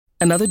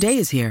Another day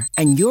is here,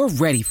 and you're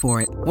ready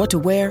for it. What to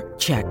wear?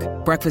 Check.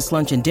 Breakfast,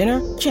 lunch, and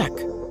dinner? Check.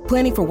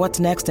 Planning for what's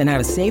next and how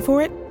to save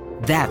for it?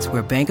 That's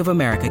where Bank of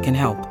America can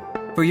help.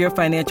 For your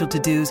financial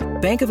to-dos,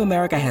 Bank of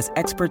America has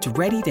experts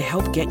ready to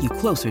help get you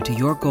closer to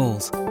your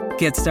goals.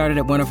 Get started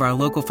at one of our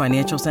local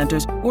financial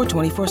centers or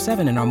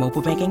 24/7 in our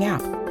mobile banking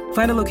app.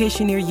 Find a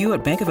location near you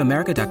at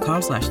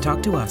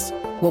bankofamerica.com/talktous.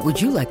 What would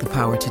you like the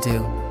power to do?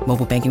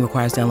 Mobile banking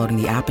requires downloading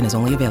the app and is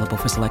only available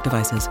for select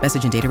devices.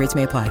 Message and data rates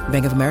may apply.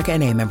 Bank of America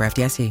N.A., member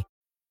FDIC.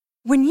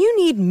 When you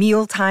need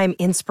mealtime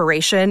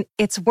inspiration,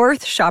 it's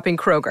worth shopping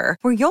Kroger,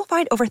 where you'll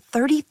find over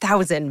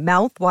 30,000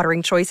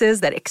 mouth-watering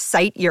choices that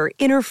excite your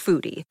inner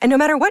foodie. And no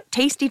matter what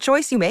tasty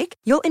choice you make,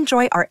 you'll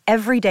enjoy our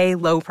everyday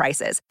low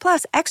prices,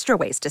 plus extra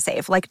ways to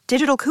save, like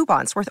digital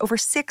coupons worth over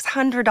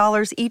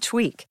 $600 each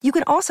week. You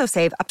can also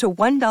save up to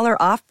 $1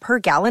 off per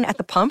gallon at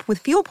the pump with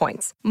fuel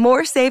points.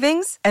 More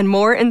savings and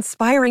more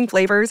inspiring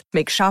flavors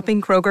make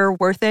shopping Kroger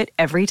worth it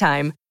every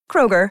time.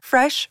 Kroger,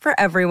 fresh for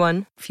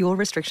everyone. Fuel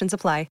restrictions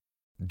apply.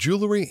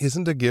 Jewelry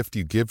isn't a gift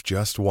you give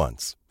just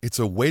once. It's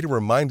a way to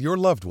remind your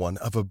loved one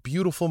of a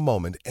beautiful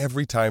moment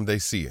every time they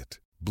see it.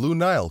 Blue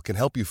Nile can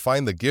help you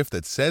find the gift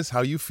that says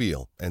how you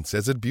feel and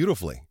says it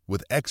beautifully,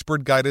 with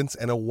expert guidance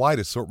and a wide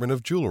assortment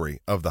of jewelry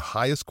of the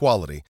highest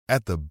quality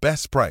at the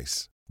best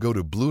price. Go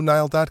to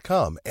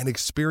BlueNile.com and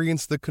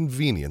experience the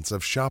convenience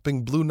of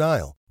shopping Blue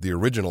Nile, the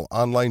original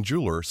online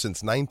jeweler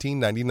since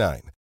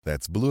 1999.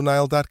 That's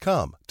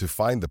BlueNile.com to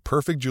find the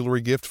perfect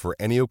jewelry gift for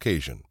any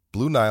occasion.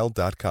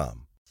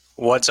 BlueNile.com.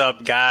 What's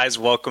up, guys?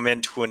 Welcome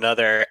into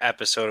another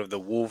episode of the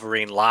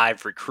Wolverine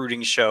Live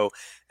Recruiting Show.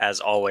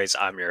 As always,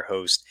 I'm your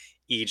host,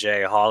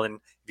 EJ Holland.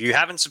 If you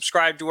haven't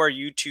subscribed to our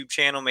YouTube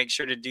channel, make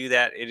sure to do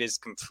that. It is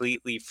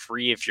completely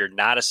free. If you're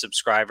not a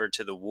subscriber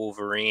to the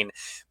Wolverine,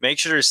 make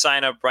sure to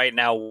sign up right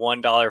now,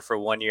 $1 for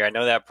 1 year. I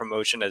know that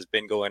promotion has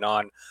been going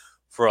on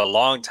for a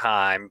long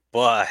time,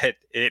 but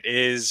it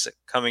is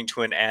coming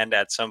to an end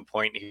at some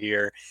point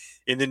here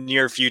in the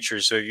near future.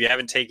 So if you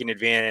haven't taken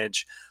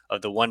advantage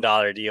of the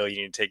 $1 deal,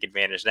 you need to take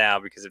advantage now,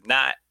 because if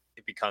not,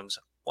 it becomes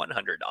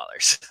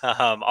 $100.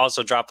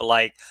 Also, drop a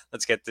like.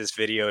 Let's get this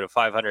video to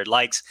 500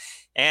 likes.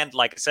 And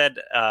like I said,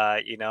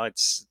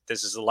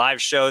 this is a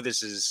live show.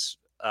 This is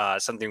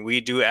something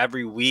we do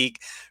every week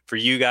for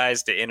you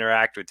guys to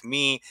interact with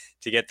me,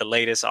 to get the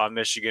latest on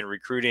Michigan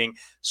recruiting.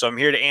 So I'm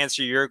here to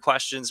answer your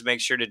questions.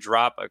 Make sure to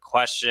drop a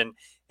question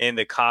in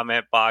the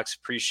comment box.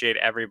 Appreciate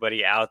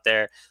everybody out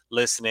there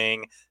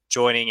listening,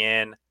 joining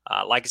in.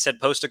 Like I said,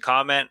 post a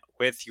comment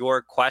with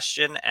your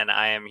question, and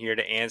I am here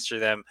to answer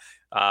them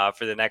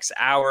for the next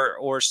hour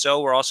or so.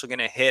 We're also going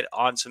to hit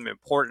on some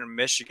important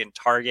Michigan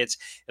targets.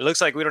 It looks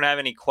like we don't have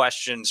any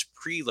questions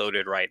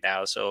preloaded right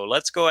now, so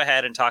let's go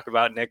ahead and talk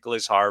about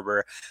Nyckoles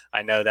Harbor.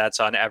 I know that's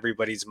on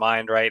everybody's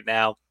mind right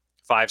now.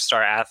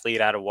 5-star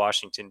athlete out of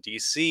Washington,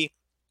 D.C.,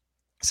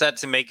 set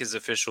to make his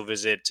official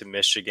visit to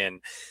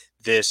Michigan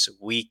this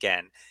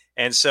weekend.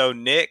 And so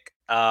Nick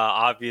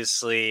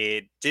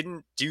obviously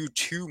didn't do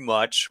too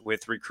much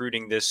with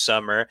recruiting this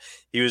summer.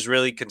 He was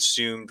really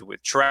consumed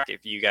with track.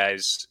 If you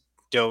guys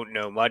don't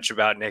know much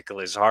about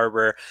Nyckoles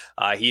Harbor,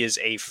 he is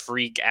a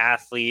freak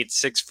athlete,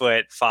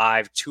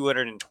 6'5",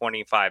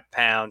 225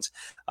 pounds,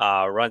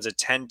 runs a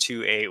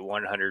 10.28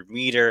 100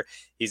 meter.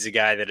 He's a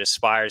guy that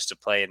aspires to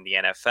play in the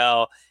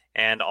NFL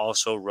and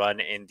also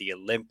run in the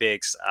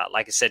Olympics.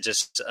 Like I said,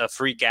 just a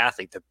freak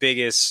athlete, the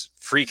biggest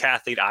freak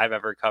athlete I've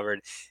ever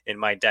covered in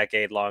my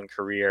decade-long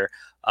career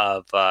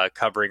of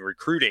covering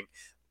recruiting.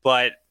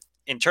 But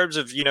in terms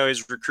of,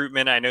 his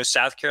recruitment, I know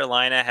South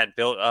Carolina had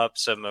built up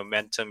some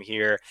momentum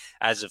here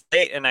as of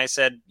late. And I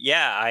said,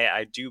 yeah,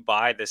 I do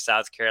buy the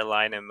South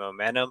Carolina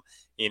momentum.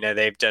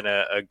 They've done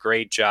a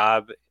great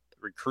job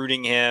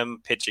recruiting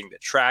him, pitching the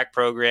track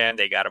program.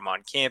 They got him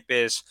on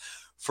campus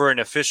for an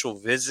official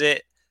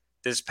visit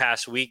this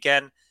past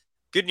weekend.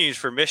 Good news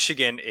for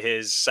Michigan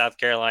is South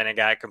Carolina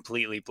got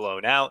completely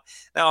blown out.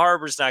 Now,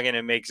 Harbor's not going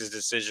to make his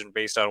decision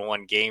based on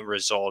one game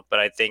result, but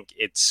I think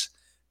it's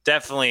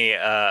definitely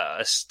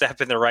a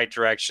step in the right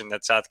direction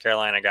that South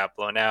Carolina got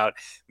blown out.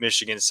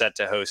 Michigan's set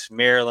to host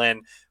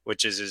Maryland,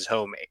 which is his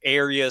home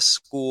area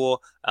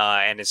school,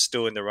 and is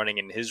still in the running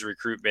in his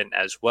recruitment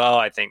as well.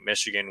 I think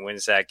Michigan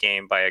wins that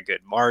game by a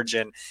good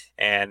margin,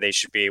 and they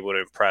should be able to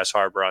impress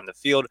Harbor on the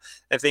field.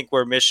 I think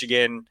where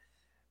Michigan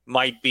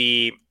might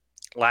be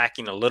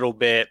lacking a little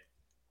bit,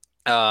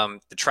 the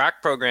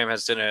track program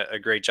has done a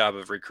great job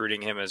of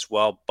recruiting him as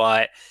well,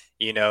 but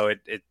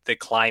the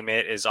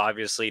climate is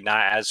obviously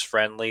not as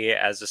friendly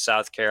as the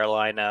South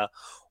Carolina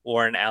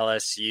or an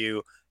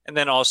LSU, and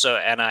then also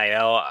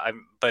NIL.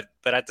 But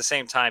at the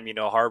same time,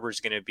 Harbor's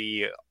going to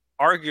be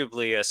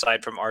arguably,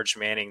 aside from Arch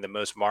Manning, the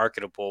most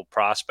marketable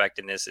prospect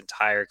in this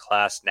entire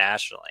class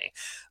nationally.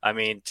 I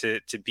mean, to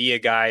be a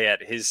guy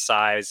at his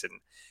size and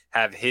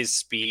have his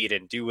speed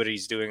and do what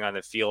he's doing on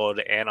the field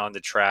and on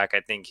the track,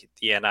 I think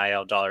the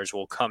NIL dollars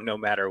will come no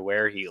matter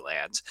where he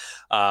lands.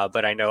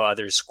 But I know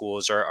other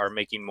schools are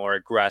making more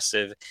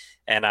aggressive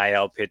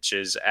NIL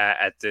pitches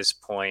at this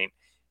point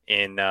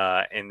in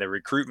the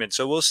recruitment.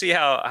 So we'll see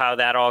how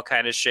that all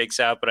kind of shakes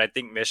out. But I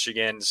think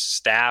Michigan's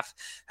staff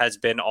has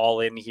been all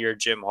in here.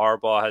 Jim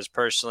Harbaugh has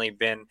personally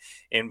been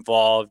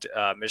involved.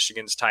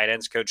 Michigan's tight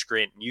ends coach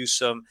Grant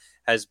Newsome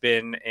has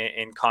been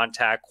in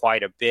contact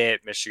quite a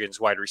bit. Michigan's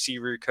wide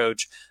receiver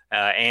coach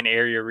and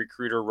area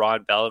recruiter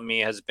Ron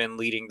Bellamy has been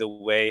leading the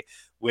way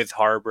with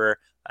Harbor.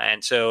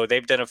 And so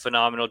they've done a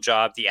phenomenal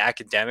job. The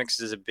academics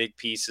is a big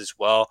piece as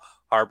well.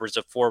 Harbor's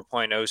a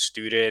 4.0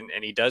 student,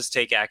 and he does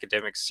take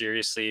academics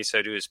seriously.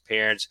 So do his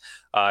parents.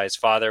 His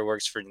father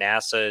works for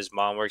NASA. His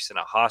mom works in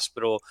a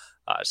hospital.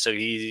 So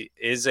he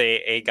is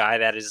a guy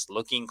that is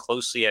looking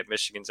closely at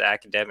Michigan's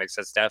academics.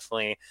 That's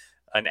definitely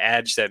an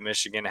edge that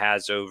Michigan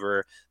has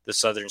over the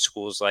southern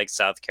schools like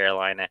South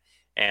Carolina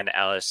and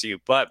LSU.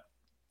 But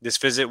this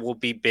visit will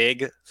be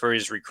big for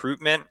his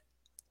recruitment.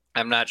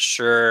 I'm not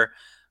sure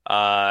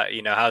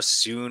how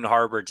soon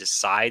Harbor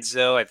decides,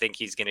 though. I think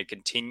he's going to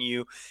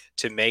continue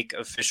to make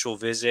official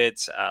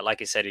visits.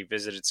 Like I said, he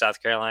visited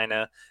South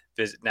Carolina,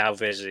 now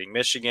visiting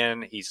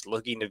Michigan. He's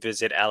looking to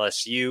visit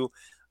LSU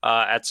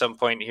at some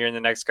point here in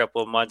the next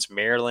couple of months.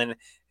 Maryland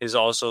is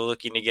also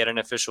looking to get an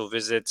official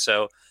visit.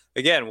 So,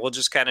 again, we'll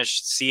just kind of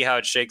see how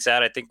it shakes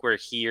out. I think we're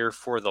here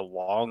for the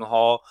long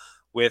haul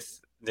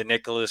with the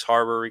Nyckoles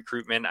Harbor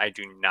recruitment. I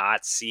do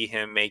not see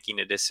him making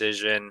a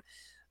decision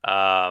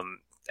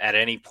at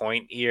any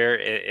point here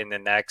in the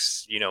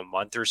next,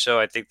 month or so.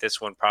 I think this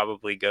one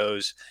probably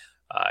goes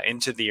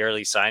into the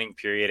early signing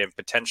period and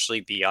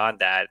potentially beyond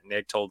that.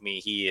 Nick told me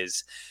he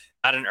is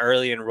not an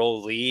early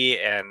enrollee,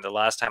 and the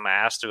last time I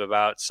asked him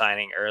about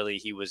signing early,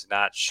 he was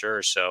not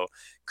sure. So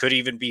could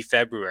even be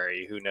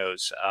February. Who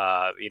knows?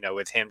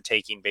 With him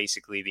taking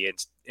basically the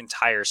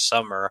entire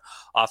summer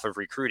off of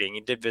recruiting.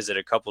 He did visit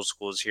a couple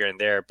schools here and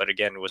there, but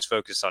again, was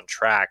focused on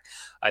track.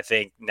 I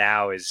think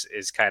now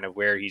is kind of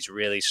where he's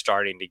really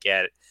starting to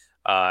get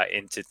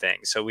into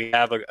things. So we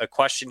have a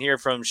question here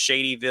from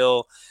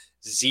Shadyville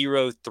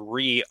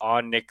 03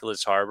 on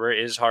Nyckoles Harbor.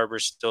 Is Harbor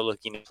still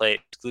looking to play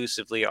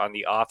exclusively on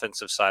the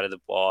offensive side of the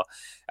ball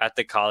at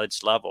the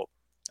college level?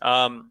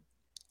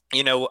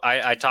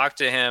 I talked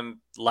to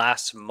him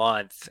last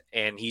month,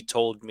 and he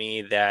told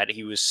me that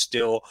he was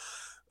still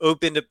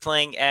open to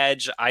playing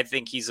edge. I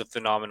think he's a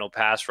phenomenal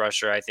pass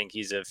rusher. I think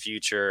he's a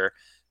future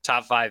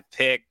top 5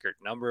 pick or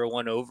number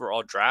 1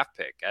 overall draft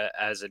pick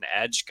as an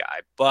edge guy.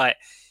 But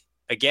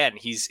again,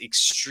 he's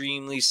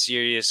extremely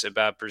serious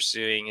about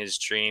pursuing his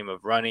dream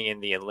of running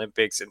in the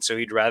Olympics. And so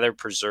he'd rather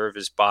preserve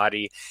his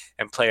body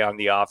and play on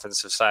the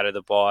offensive side of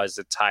the ball as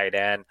a tight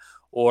end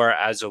or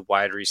as a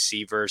wide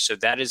receiver. So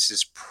that is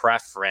his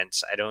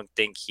preference. I don't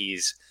think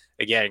he's,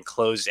 again,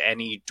 closed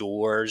any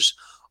doors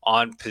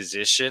on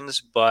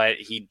positions, but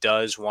he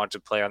does want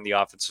to play on the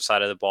offensive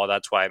side of the ball.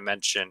 That's why I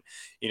mentioned,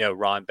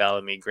 Ron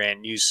Bellamy,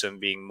 Grant Newsome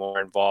being more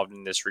involved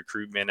in this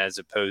recruitment as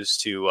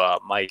opposed to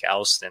Mike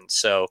Elston.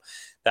 So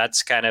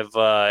that's kind of,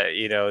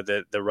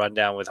 the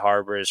rundown with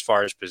Harbor as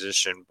far as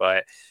position.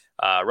 But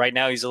right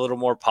now he's a little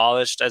more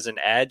polished as an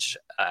edge.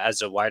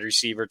 As a wide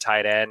receiver,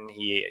 tight end,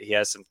 he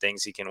has some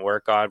things he can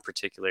work on,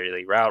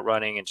 particularly route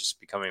running and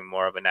just becoming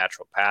more of a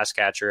natural pass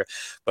catcher.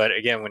 But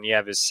again, when you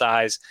have his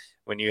size,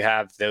 when you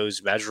have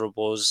those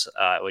measurables,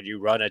 when you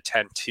run a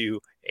 10-2-8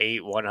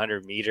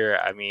 100 meter,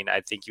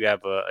 I think you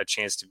have a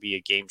chance to be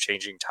a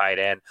game-changing tight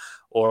end,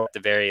 or at the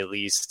very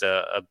least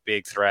a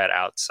big threat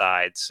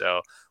outside.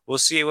 So we'll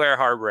see where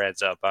Harbor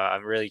ends up.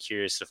 I'm really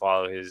curious to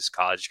follow his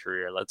college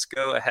career. Let's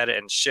go ahead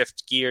and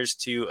shift gears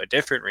to a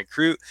different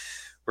recruit.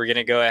 We're going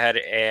to go ahead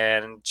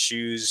and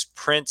choose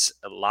Prince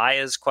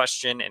Elias'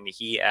 question, and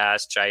he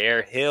asked,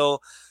 Jair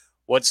Hill,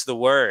 what's the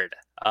word?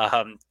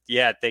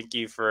 Thank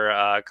you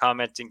for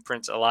commenting,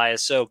 Prince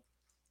Elias. So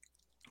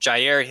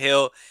Jair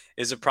Hill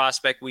is a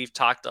prospect we've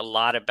talked a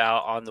lot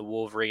about on the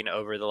Wolverine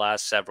over the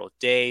last several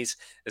days,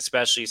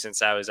 especially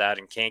since I was out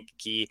in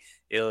Kankakee,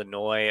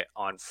 Illinois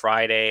on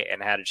Friday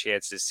and had a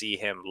chance to see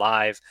him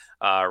live.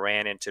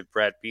 Ran into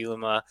Brett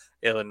Bielema,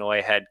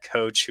 Illinois head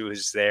coach, who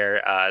was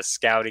there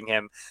scouting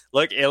him.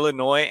 Look,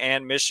 Illinois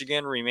and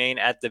Michigan remain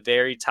at the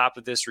very top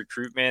of this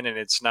recruitment, and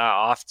it's not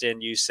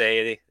often you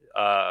say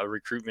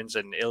recruitment's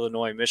an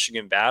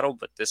Illinois-Michigan battle,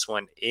 but this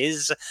one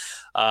is.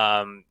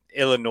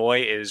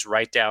 Illinois is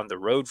right down the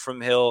road from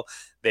Hill.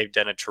 They've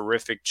done a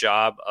terrific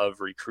job of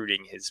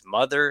recruiting his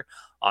mother.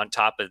 On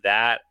top of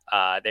that,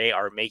 they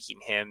are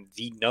making him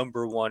the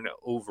number 1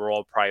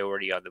 overall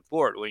priority on the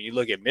board. When you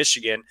look at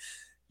Michigan,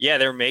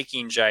 they're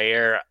making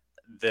Jair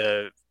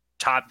the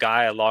top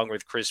guy along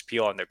with Chris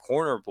Peel on the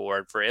corner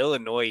board. For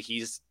Illinois,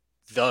 he's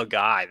the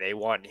guy. They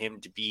want him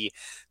to be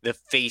the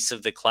face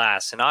of the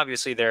class. And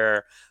obviously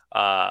there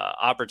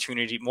are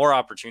more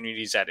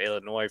opportunities at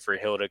Illinois for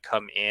Hill to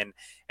come in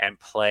and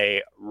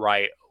play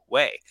right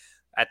away.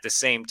 At the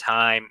same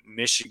time,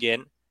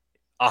 Michigan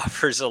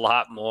offers a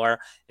lot more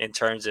in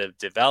terms of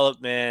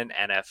development,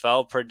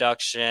 NFL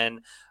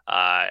production,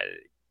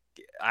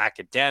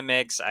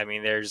 academics.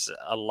 There's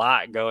a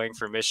lot going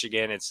for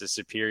Michigan. It's a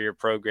superior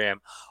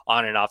program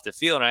on and off the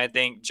field. And I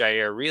think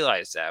Jair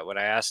realized that when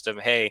I asked him,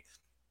 hey,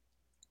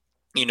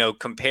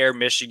 compare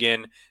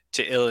Michigan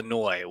to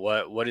Illinois.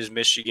 What does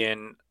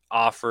Michigan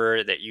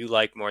offer that you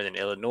like more than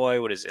Illinois?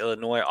 What does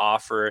Illinois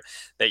offer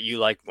that you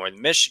like more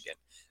than Michigan?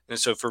 And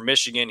so for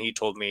Michigan, he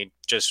told me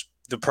just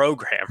the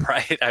program,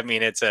 right? I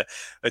mean, it's a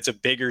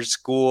bigger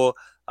school.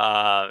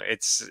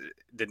 It's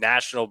the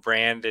national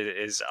brand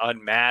is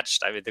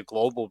unmatched. I mean, the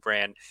global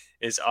brand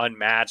is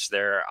unmatched.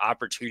 There are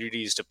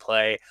opportunities to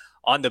play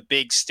on the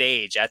big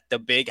stage at the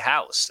big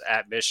house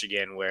at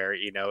Michigan, where,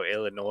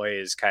 Illinois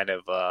is kind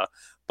of a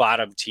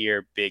bottom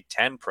tier Big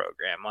Ten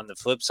program. On the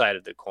flip side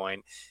of the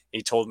coin,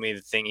 he told me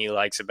the thing he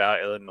likes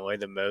about Illinois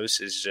the most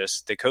is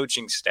just the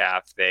coaching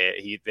staff.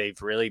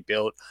 They've really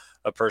built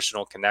a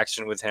personal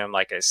connection with him.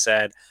 Like I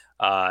said,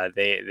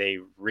 they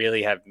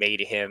really have made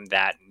him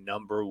that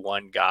number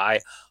one guy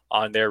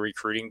on their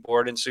recruiting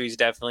board, and so he's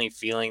definitely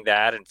feeling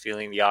that and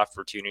feeling the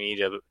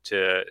opportunity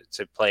to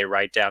play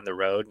right down the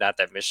road. Not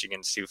that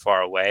Michigan's too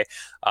far away,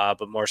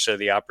 but more so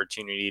the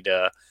opportunity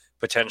to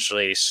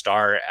potentially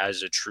start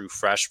as a true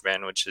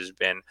freshman, which has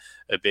been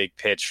a big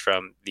pitch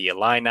from the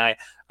Illini.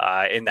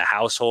 In the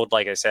household,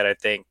 like I said, I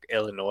think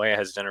Illinois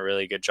has done a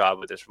really good job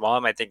with his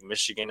mom. I think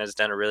Michigan has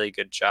done a really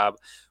good job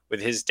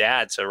with his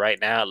dad. So right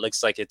now it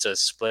looks like it's a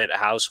split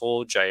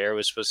household. Jair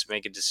was supposed to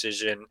make a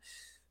decision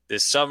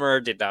this summer,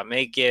 did not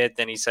make it.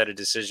 Then he set a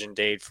decision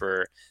date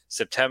for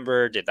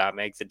September, did not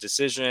make the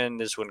decision.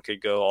 This one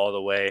could go all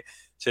the way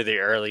to the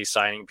early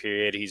signing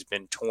period. He's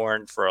been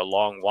torn for a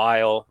long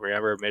while.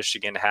 Remember,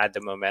 Michigan had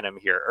the momentum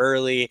here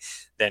early.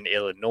 Then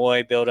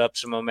Illinois built up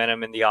some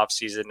momentum in the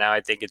offseason. Now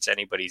I think it's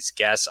anybody's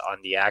guess on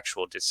the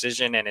actual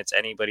decision, and it's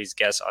anybody's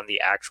guess on the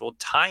actual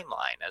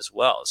timeline as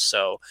well.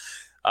 So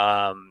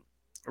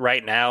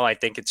right now, I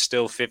think it's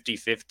still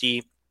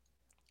 50-50.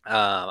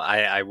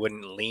 I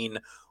wouldn't lean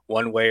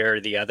one way or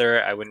the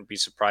other. I wouldn't be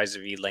surprised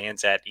if he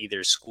lands at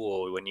either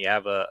school. When you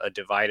have a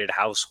divided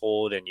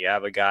household and you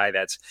have a guy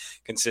that's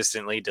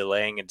consistently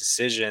delaying a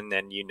decision,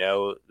 then you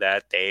know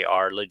that they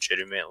are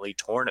legitimately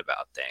torn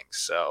about things.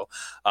 So,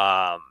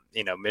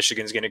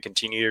 Michigan's going to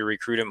continue to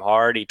recruit him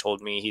hard. He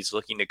told me he's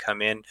looking to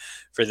come in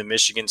for the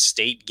Michigan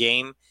State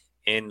game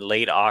in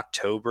late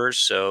October.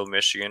 So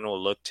Michigan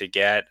will look to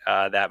get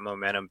that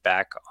momentum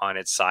back on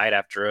its side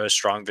after a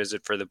strong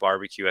visit for the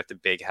barbecue at the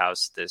Big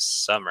House this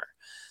summer.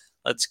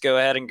 Let's go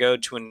ahead and go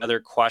to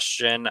another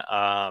question.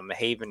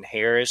 Haven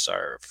Harris,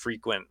 our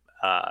frequent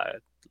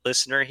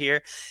listener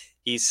here,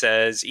 he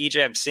says,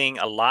 EJ, I'm seeing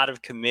a lot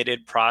of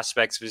committed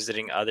prospects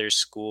visiting other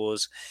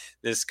schools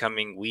this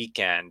coming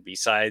weekend.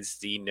 Besides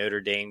the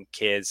Notre Dame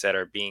kids that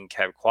are being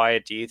kept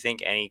quiet, do you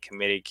think any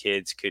committed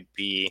kids could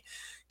be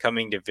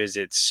coming to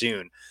visit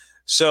soon?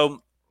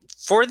 So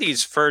for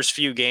these first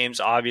few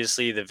games,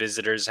 obviously the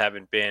visitors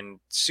haven't been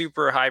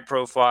super high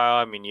profile.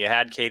 I mean, you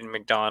had Caden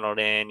McDonald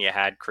in, you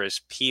had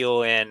Chris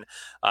Peel in,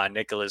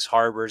 Nyckoles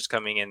Harbor's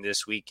coming in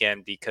this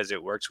weekend because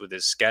it works with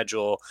his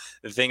schedule.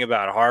 The thing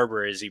about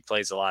Harbor is he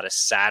plays a lot of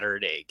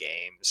Saturday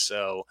games,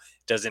 so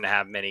doesn't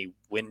have many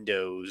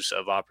windows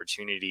of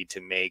opportunity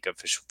to make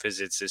official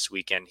visits this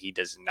weekend. He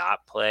does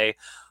not play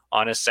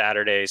on a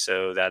Saturday,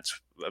 so that's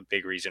a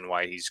big reason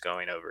why he's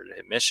going over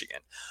to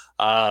Michigan.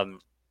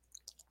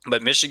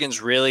 But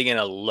Michigan's really going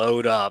to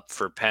load up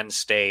for Penn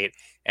State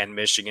and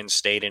Michigan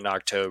State in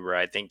October.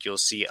 I think you'll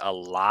see a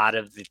lot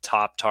of the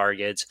top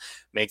targets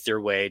make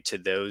their way to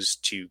those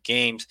two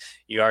games.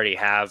 You already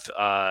have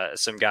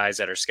some guys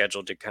that are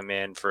scheduled to come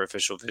in for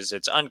official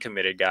visits,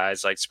 uncommitted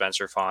guys like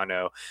Spencer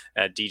Fano,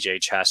 DJ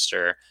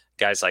Chester,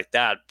 guys like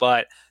that.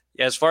 But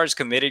as far as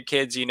committed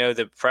kids,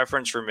 the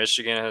preference for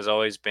Michigan has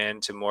always been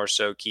to more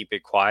so keep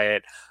it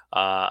quiet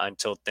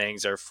until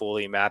things are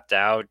fully mapped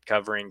out.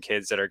 Covering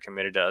kids that are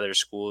committed to other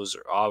schools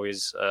are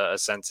always a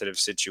sensitive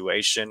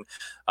situation.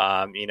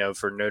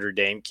 For Notre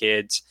Dame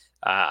kids,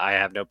 I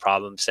have no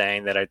problem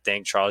saying that I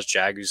think Charles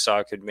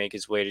Jagusaw could make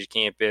his way to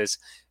campus.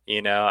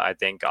 I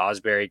think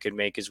Osbury could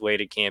make his way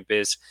to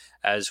campus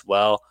as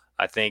well.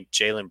 I think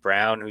Jaylen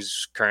Brown,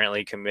 who's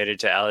currently committed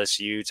to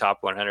LSU, top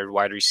 100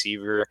 wide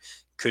receiver,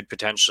 could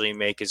potentially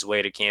make his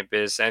way to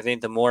campus. And I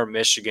think the more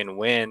Michigan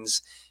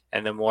wins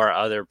and the more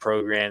other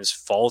programs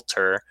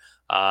falter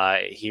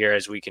here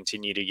as we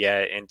continue to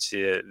get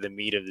into the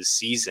meat of the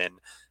season,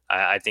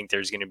 I think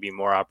there's going to be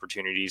more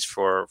opportunities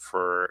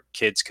for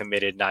kids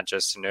committed, not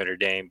just to Notre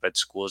Dame, but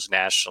schools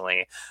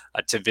nationally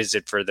to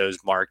visit for those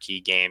marquee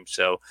games.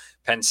 So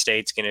Penn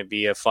State's going to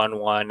be a fun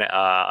one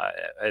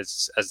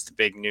as the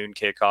big noon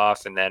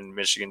kickoff. And then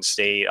Michigan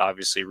State,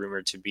 obviously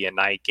rumored to be a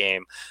night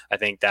game. I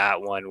think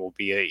that one will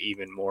be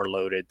even more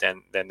loaded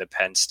than the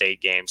Penn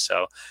State game.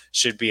 So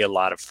should be a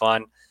lot of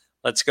fun.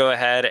 Let's go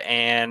ahead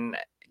and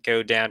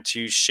go down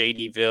to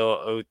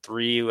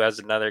Shadyville03, who has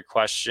another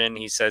question.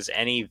 He says,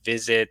 any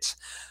visit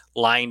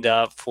lined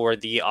up for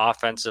the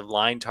offensive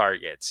line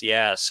targets?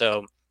 Yeah,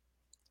 so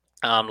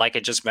like I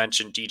just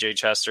mentioned, DJ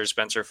Chester,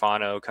 Spencer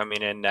Fano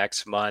coming in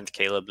next month,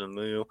 Caleb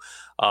Lemieux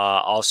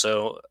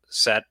also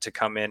set to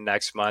come in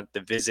next month.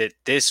 The visit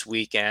this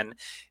weekend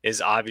is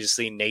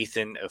obviously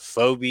Nathan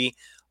Afobe,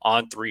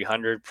 on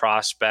 300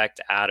 prospect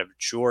out of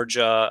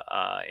Georgia,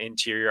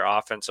 interior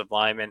offensive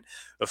lineman.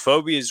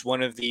 Afobe is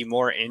one of the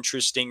more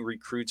interesting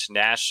recruits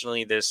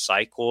nationally this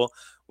cycle.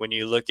 When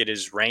you look at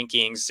his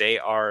rankings, they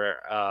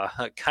are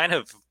kind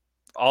of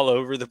all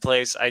over the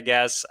place, I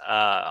guess.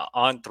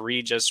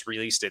 On3 just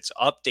released its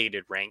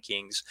updated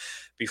rankings.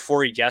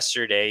 Before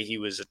yesterday, he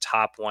was a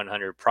top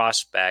 100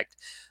 prospect.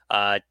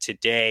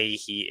 Today,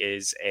 he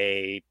is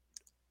a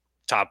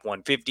top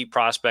 150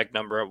 prospect,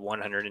 number at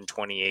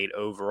 128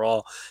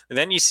 overall. And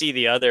then you see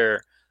the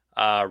other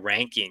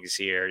rankings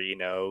here.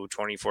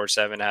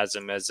 24/7 has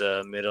him as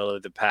a middle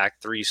of the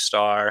pack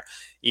 3-star.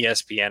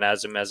 ESPN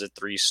has him as a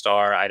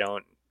 3-star. I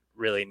don't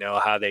really know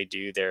how they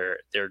do their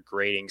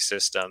grading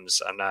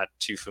systems. I'm not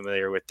too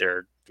familiar with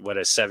what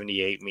a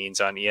 78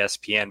 means on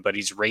ESPN, but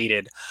he's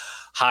rated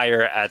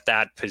higher at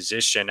that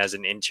position as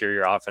an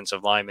interior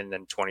offensive lineman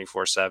than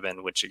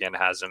 24/7, which again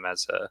has him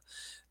as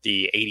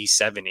the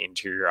 87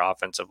 interior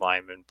offensive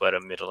lineman, but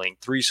a middling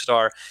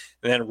 3-star.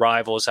 And then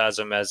Rivals has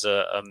him as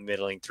a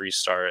middling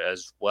 3-star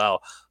as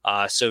well.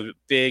 So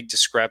big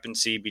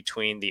discrepancy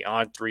between the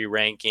On3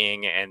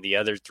 ranking and the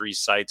other 3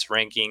 sites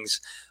rankings.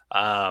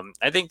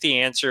 I think the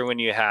answer when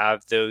you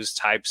have those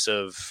types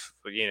of,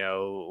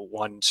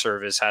 one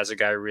service has a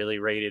guy really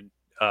rated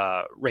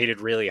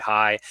really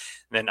high,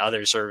 and then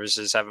other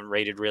services have him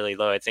rated really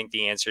low. I think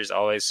the answer is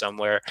always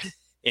somewhere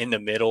in the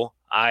middle.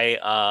 I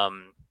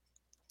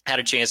had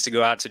a chance to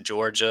go out to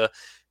Georgia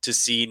to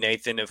see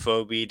Nathan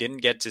Afobe. Didn't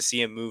get to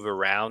see him move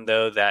around,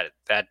 though. That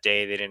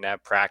day they didn't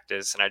have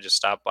practice, and I just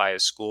stopped by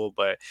his school.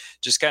 But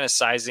just kind of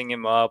sizing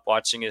him up,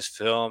 watching his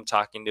film,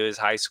 talking to his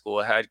high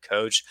school head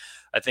coach,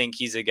 I think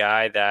he's a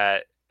guy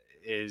that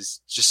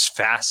is just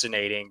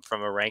fascinating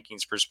from a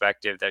rankings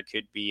perspective. That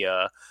could be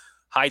a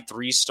high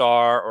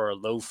 3-star or a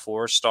low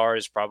 4-star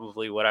is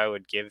probably what I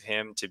would give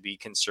him to be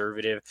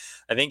conservative.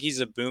 I think he's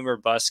a boomer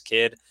bust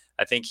kid.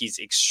 I think he's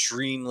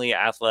extremely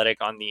athletic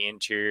on the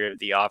interior of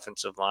the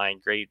offensive line.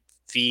 Great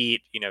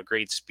feet,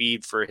 great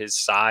speed for his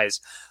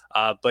size,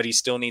 but he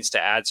still needs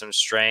to add some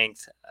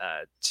strength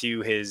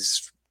to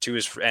his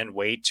and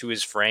weight to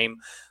his frame.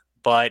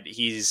 But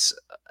he's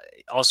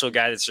also a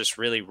guy that's just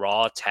really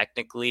raw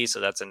technically, so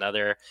that's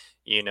another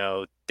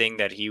thing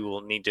that he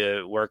will need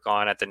to work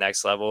on at the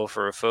next level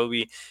for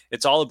Afobe.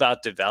 It's all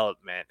about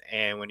development.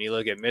 And when you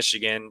look at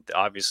Michigan,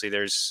 obviously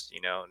there's,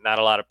 not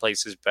a lot of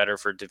places better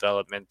for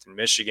development than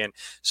Michigan,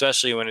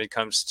 especially when it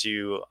comes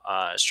to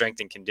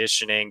strength and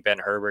conditioning. Ben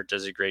Herbert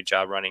does a great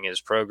job running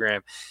his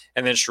program.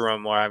 And then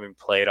Sharon Moore, having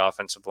played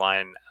offensive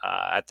line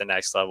at the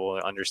next level,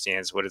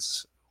 understands what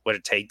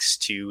it takes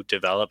to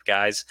develop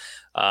guys,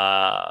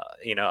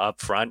 up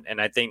front. And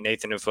I think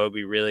Nathan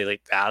Afobe really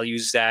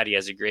values that. He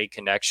has a great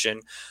connection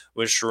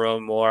with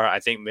Sharon Moore. I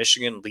think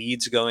Michigan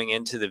leads going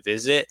into the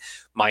visit.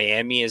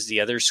 Miami is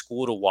the other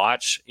school to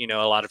watch. A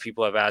lot of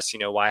people have asked,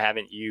 why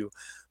haven't you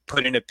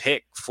put in a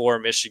pick for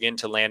Michigan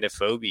to land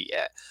Afobe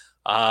yet?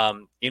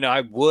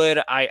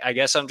 I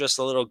guess I'm just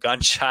a little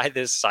gun shy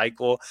this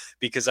cycle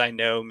because I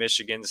know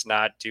Michigan's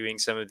not doing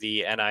some of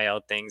the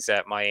NIL things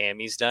that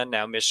Miami's done.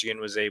 Now,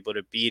 Michigan was able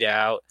to beat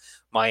out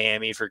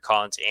Miami for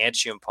Collins and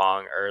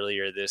Chiampong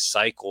earlier this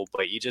cycle,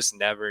 but you just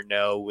never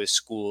know with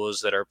schools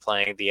that are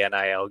playing the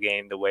NIL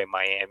game the way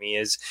Miami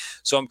is.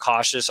 So I'm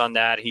cautious on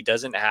that. He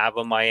doesn't have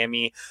a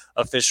Miami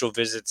official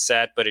visit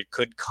set, but it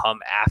could come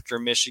after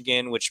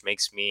Michigan, which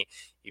makes me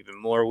even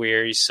more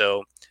weary.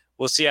 So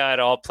we'll see how it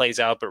all plays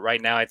out. But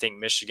right now, I think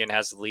Michigan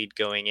has the lead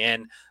going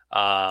in.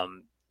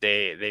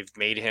 They've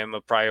made him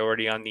a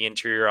priority on the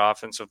interior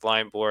offensive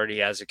line board. He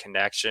has a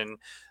connection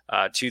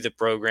to the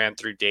program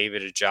through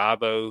David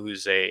Ajabo,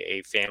 who's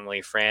a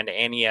family friend,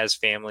 and he has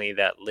family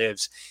that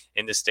lives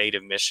in the state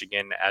of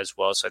Michigan as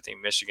well. So I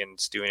think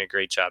Michigan's doing a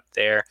great job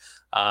there.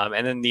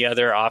 And then the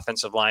other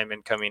offensive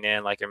lineman coming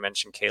in, like I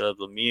mentioned, Caleb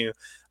Lemieux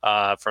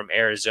from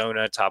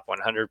Arizona, top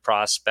 100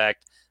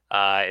 prospect.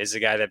 Is the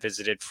guy that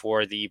visited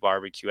for the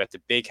barbecue at the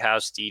Big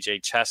House.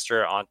 DJ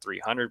Chester on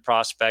 300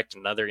 prospect,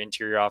 another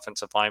interior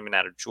offensive lineman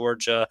out of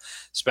Georgia.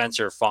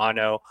 Spencer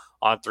Fano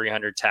on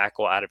 300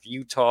 tackle out of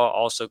Utah,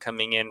 also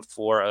coming in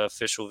for an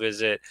official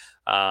visit.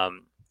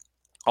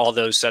 All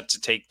those set to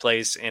take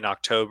place in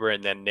October.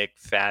 And then Nick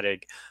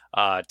Fatig,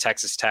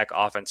 Texas Tech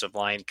offensive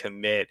line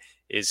commit,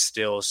 is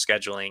still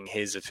scheduling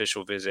his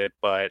official visit,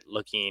 but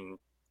looking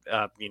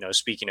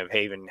speaking of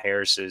Haven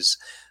Harris's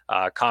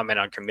comment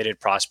on committed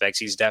prospects,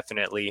 he's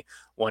definitely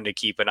one to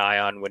keep an eye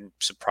on. Wouldn't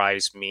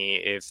surprise me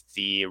if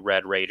the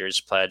Red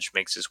Raiders pledge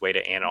makes his way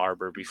to Ann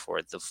Arbor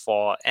before the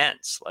fall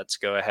ends. Let's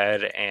go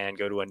ahead and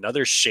go to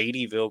another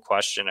Shadyville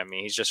question. I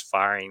mean, he's just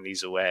firing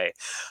these away.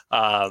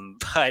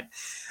 But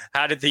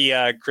how did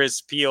the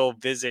Chris Peel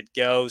visit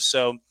go?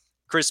 So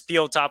Chris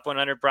Peel, top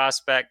 100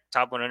 prospect,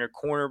 top 100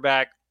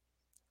 cornerback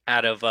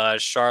out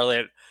of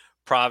Charlotte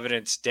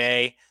Providence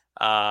Day.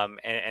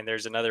 And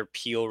there's another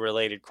Peel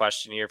related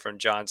question here from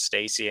John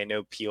Stacy. I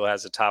know Peel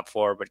has a top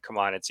 4, but come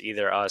on, it's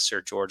either us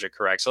or Georgia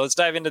correct. So let's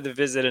dive into the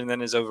visit and then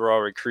his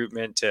overall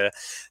recruitment to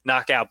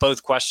knock out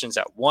both questions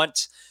at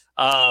once.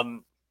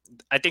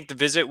 I think the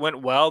visit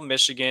went well.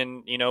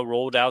 Michigan,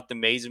 rolled out the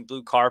maize and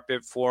blue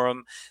carpet for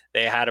him.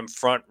 They had him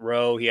front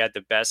row. He had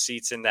the best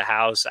seats in the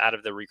house out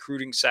of the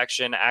recruiting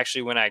section.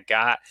 Actually, when I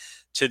got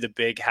to the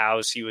big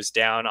house, he was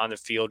down on the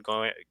field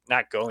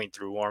not going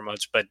through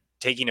warmups, but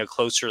taking a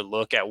closer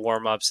look at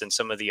warmups and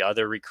some of the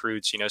other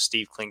recruits.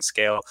 Steve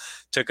Klingscale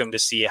took him to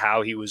see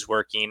how he was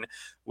working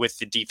with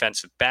the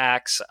defensive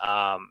backs.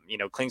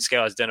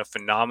 Klingscale has done a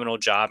phenomenal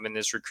job in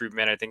this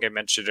recruitment. I think I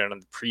mentioned it on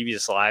the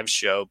previous live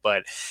show,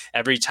 but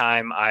every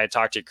time I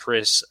talk to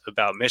Chris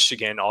about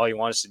Michigan, all he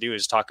wants to do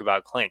is talk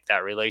about Klink.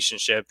 That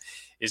relationship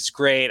is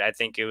great. I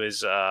think it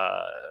was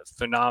a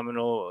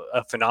phenomenal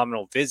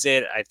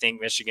visit. I think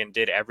Michigan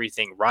did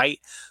everything right,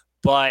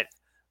 but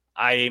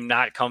I am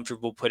not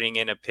comfortable putting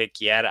in a pick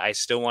yet. I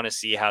still want to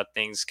see how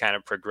things kind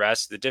of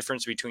progress. The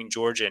difference between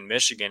Georgia and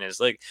Michigan is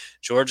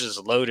Georgia's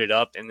loaded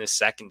up in the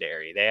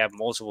secondary. They have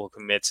multiple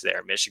commits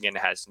there. Michigan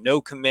has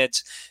no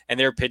commits, and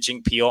they're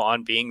pitching Peel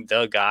on being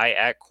the guy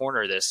at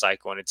corner this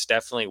cycle, and it's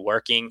definitely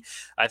working.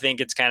 I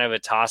think it's kind of a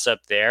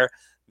toss-up there.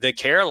 The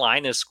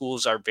Carolina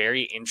schools are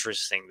very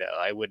interesting, though.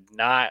 I would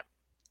not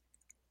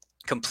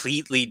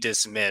completely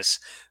dismiss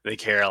the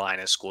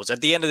Carolina schools.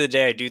 At the end of the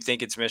day, I do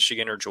think it's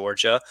Michigan or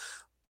Georgia.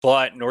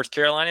 But North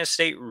Carolina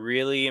State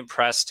really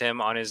impressed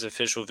him on his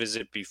official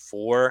visit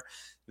before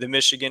the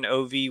Michigan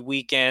OV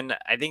weekend.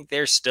 I think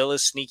they're still a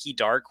sneaky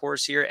dark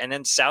horse here. And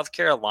then South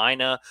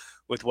Carolina,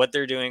 with what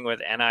they're doing with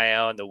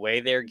NIL and the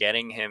way they're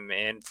getting him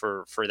in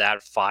for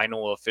that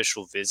final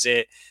official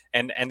visit,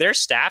 and their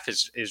staff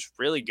is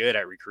really good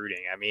at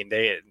recruiting. I mean,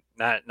 they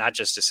not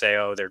just to say,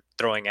 oh, they're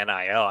throwing NIL.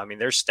 I mean,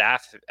 their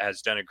staff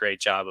has done a great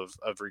job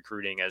of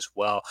recruiting as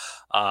well.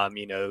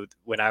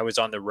 When I was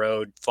on the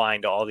road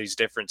flying to all these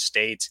different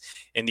states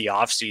in the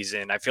off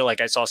season, I feel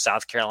like I saw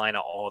South Carolina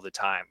all the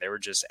time. They were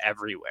just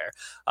everywhere.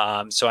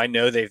 So I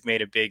know they've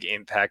made a big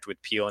impact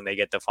with Peel, and they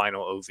get the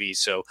final OV.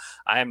 So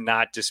I am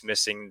not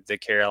dismissing the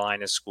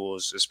Carolina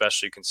schools,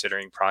 especially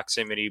considering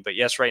proximity. But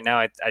yes, right now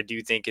I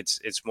do think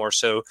it's more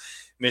so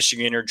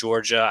Michigan or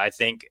Georgia. I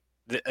think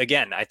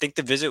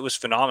the visit was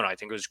phenomenal. I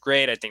think it was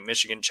great. I think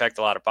Michigan checked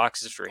a lot of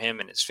boxes for him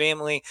and his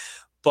family,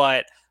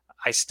 but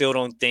I still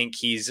don't think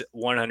he's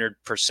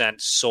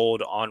 100%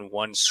 sold on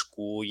one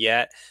school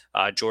yet.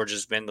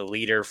 Georgia's been the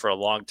leader for a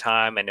long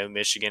time. I know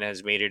Michigan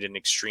has made it an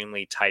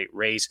extremely tight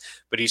race,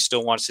 but he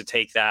still wants to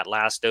take that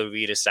last OV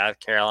to South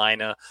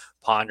Carolina,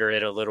 ponder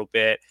it a little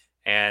bit,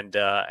 and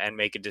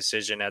make a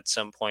decision at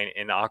some point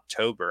in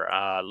October.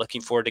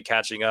 Looking forward to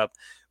catching up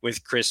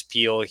with Chris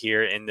Peel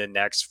here in the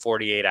next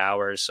 48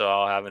 hours. So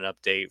I'll have an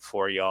update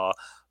for y'all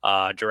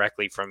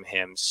directly from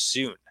him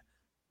soon.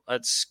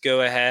 Let's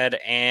go ahead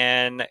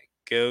and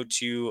go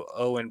to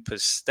Owen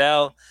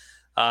Pastel.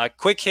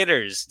 Quick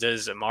hitters.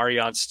 Does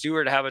Marion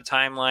Stewart have a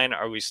timeline?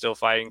 Are we still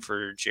fighting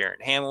for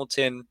Jaron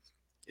Hamilton?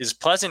 Is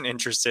Pleasant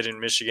interested in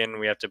Michigan?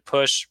 We have to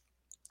push.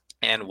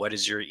 And what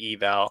is your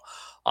eval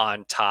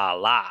on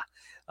Tala?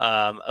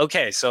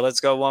 Okay, so let's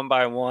go one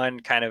by one,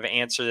 kind of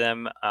answer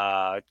them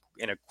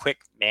in a quick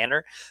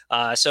manner.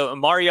 So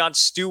Marion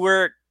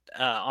Stewart,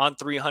 on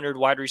 300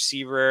 wide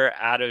receiver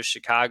out of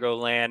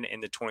Chicagoland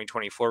in the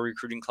 2024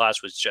 recruiting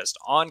class, was just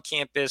on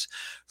campus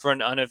for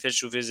an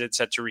unofficial visit,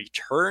 set to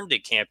return to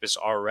campus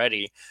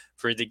already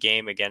for the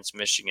game against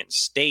Michigan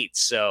State.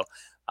 So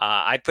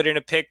I put in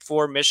a pick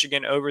for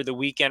Michigan over the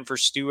weekend for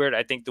Stewart.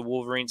 I think the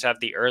Wolverines have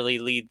the early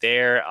lead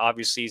there.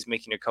 Obviously, he's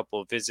making a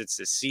couple of visits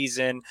this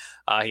season.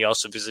 He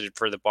also visited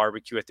for the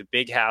barbecue at the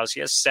Big House.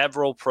 He has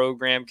several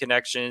program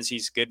connections.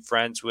 He's good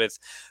friends with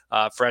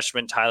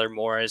freshman Tyler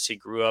Morris. He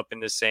grew up in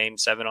the same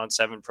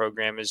 7-on-7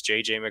 program as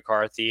J.J.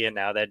 McCarthy, and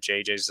now that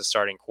J.J. is the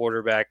starting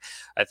quarterback,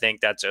 I think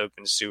that's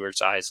opened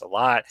Stewart's eyes a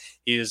lot.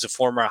 He is a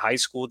former high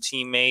school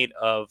teammate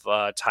of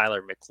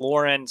Tyler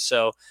McLaurin,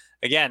 so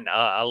again,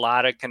 a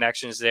lot of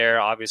connections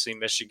there. Obviously,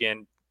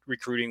 Michigan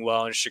recruiting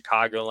well in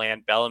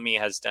Chicagoland. Bellamy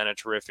has done a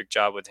terrific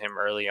job with him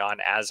early on,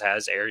 as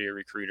has area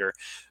recruiter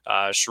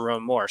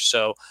Sharon Moore.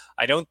 So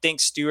I don't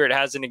think Stewart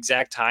has an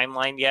exact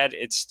timeline yet.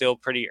 It's still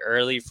pretty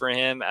early for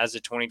him as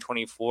a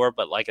 2024.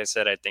 But like I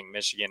said, I think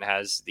Michigan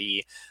has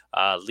the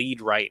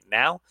lead right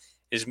now.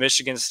 Is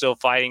Michigan still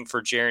fighting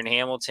for Jaron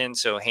Hamilton?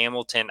 So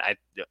Hamilton, I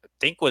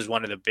think, was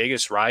one of the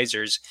biggest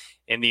risers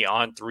in the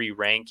On3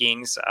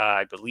 rankings.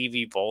 I believe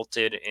he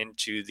vaulted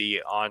into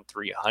the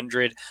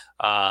On300.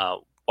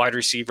 Wide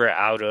receiver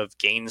out of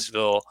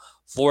Gainesville,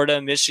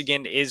 Florida.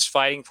 Michigan is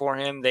fighting for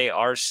him. They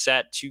are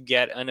set to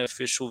get an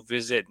official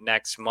visit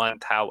next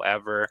month.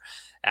 However,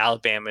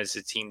 Alabama is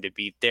the team to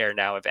beat there.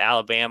 Now, if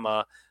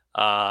Alabama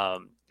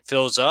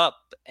fills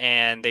up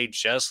and they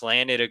just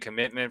landed a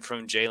commitment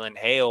from Jalen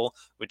Hale,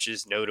 which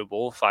is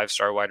notable,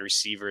 5-star wide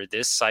receiver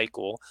this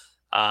cycle,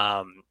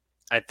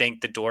 I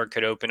think the door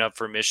could open up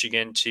for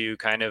Michigan to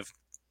kind of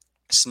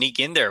sneak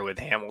in there with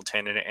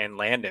Hamilton and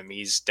land him.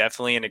 He's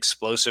definitely an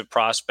explosive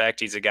prospect.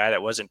 He's a guy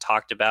that wasn't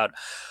talked about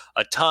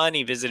a ton.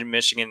 He visited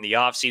Michigan in the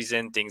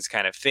offseason. Things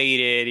kind of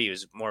faded. He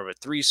was more of a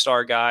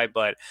 3-star guy,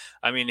 but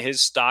I mean,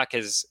 his stock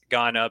has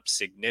gone up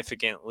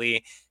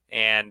significantly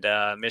And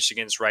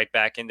Michigan's right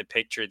back in the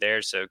picture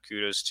there. So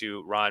kudos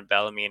to Ron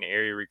Bellamy and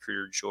area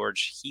recruiter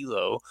George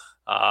Hilo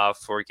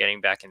for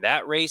getting back in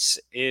that race.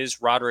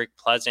 Is Roderick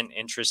Pleasant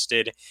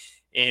interested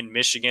in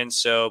Michigan?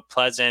 So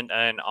Pleasant,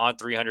 an on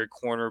 300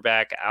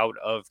 cornerback out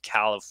of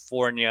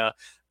California.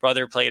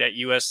 Brother played at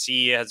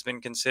USC, has been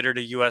considered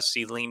a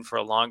USC lean for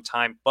a long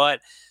time,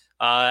 but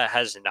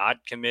has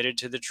not committed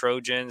to the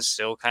Trojans,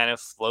 still kind of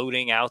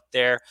floating out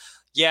there.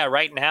 Yeah,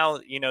 right now,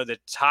 the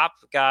top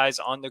guys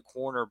on the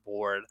corner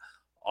board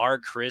are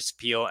Chris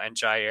Peel and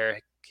Jair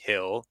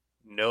Hill.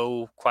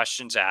 No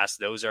questions asked.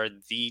 Those are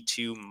the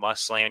two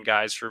must-land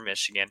guys for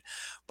Michigan.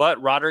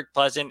 But Roderick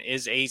Pleasant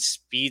is a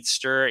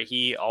speedster.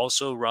 He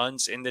also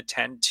runs in the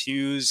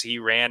 10-2s. He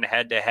ran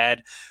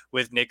head-to-head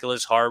with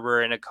Nyckoles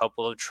Harbor in a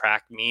couple of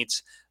track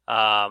meets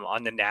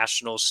on the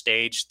national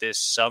stage this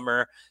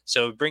summer.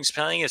 So he brings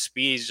plenty of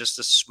speed. He's just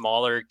a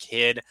smaller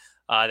kid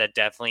that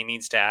definitely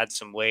needs to add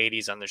some weight.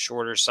 He's on the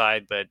shorter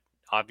side, but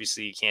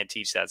obviously you can't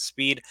teach that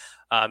speed.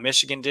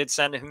 Michigan did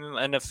send him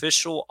an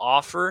official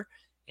offer,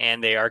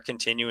 and they are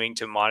continuing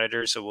to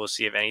monitor. So we'll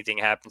see if anything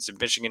happens. If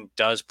Michigan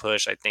does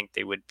push, I think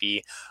they would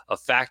be a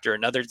factor.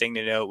 Another thing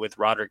to note with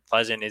Roderick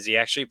Pleasant is he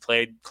actually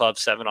played club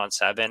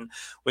 7-on-7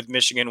 with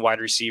Michigan wide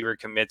receiver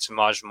commit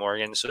Samaj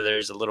Morgan. So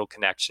there's a little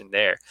connection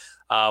there.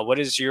 What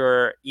is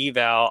your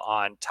eval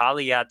on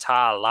Talia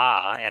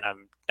Ta'ala? And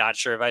I'm not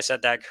sure if I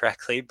said that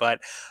correctly,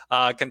 but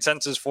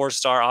consensus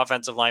 4-star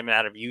offensive lineman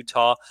out of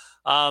Utah.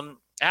 I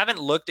haven't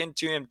looked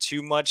into him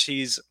too much.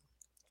 He's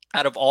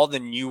out of all the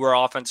newer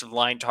offensive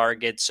line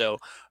targets, so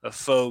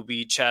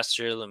Afobe,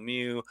 Chester,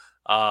 Lemieux,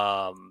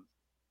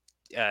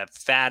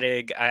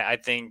 Fatig, I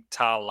think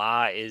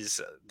Tala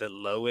is the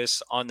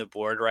lowest on the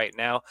board right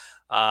now.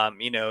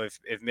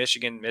 If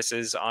Michigan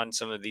misses on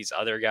some of these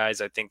other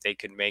guys, I think they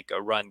could make a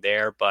run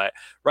there. But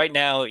right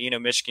now,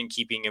 Michigan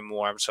keeping him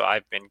warm. So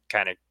I've been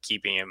kind of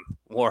keeping him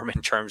warm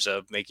in terms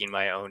of making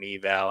my own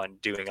eval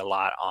and doing a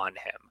lot on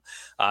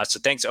him. So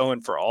thanks,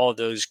 Owen, for all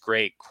those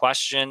great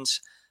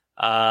questions.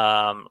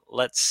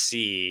 Let's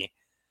see.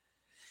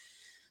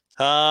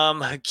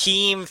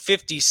 Hakeem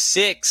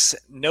 56,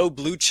 no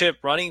blue chip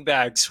running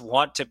backs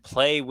want to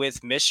play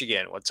with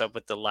Michigan. What's up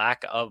with the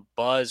lack of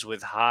buzz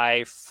with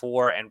high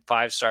 4- and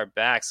 5-star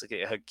backs? Look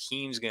at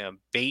Hakeem's going to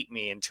bait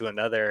me into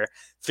another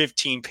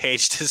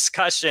 15-page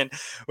discussion,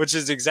 which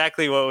is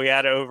exactly what we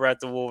had over at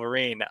the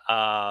Wolverine.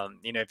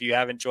 If you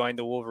haven't joined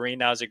the Wolverine,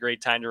 now is a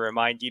great time to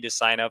remind you to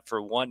sign up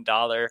for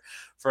 $1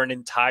 for an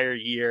entire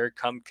year.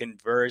 Come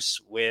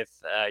converse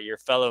with your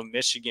fellow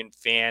Michigan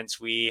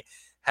fans. We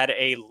had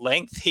a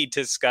lengthy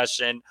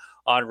discussion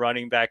on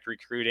running back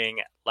recruiting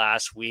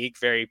last week,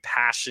 very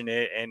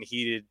passionate and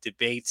heated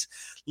debates.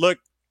 Look,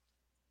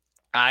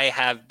 I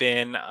have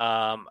been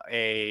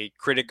a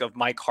critic of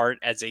Mike Hart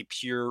as a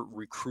pure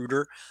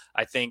recruiter.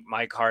 I think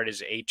Mike Hart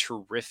is a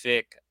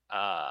terrific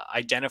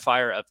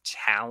identifier of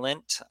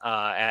talent,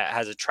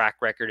 has a track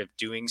record of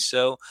doing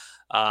so.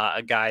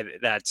 A guy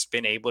that's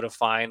been able to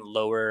find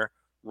lower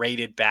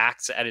rated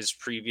backs at his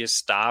previous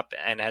stop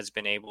and has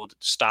been able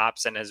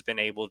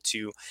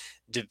to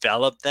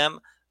develop them.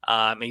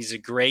 He's a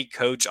great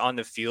coach on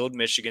the field.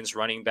 Michigan's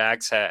running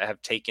backs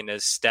have taken a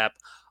step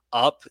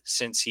up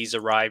since he's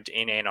arrived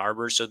in Ann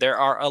Arbor. So there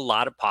are a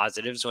lot of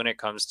positives when it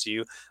comes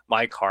to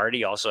Mike Hart.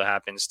 He also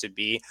happens to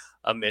be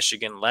a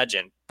Michigan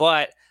legend,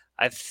 but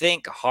I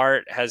think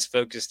Hart has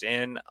focused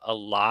in a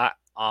lot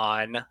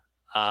on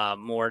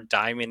more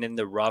diamond in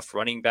the rough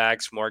running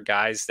backs, more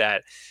guys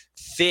that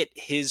fit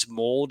his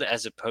mold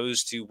as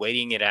opposed to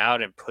waiting it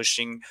out and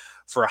pushing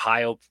for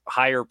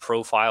higher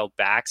profile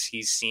backs.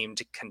 He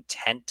seemed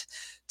content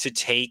to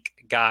take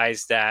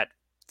guys that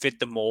fit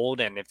the mold,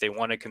 and if they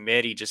want to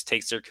commit, he just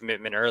takes their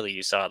commitment early.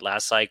 You saw it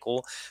last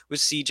cycle with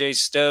CJ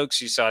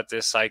Stokes. You saw it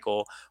this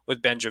cycle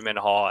with Benjamin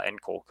Hall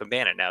and Cole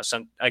Cabana. Now,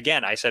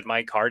 I said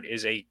Mike Hart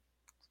is a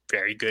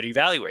very good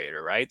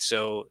evaluator, right?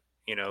 So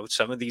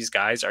some of these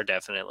guys are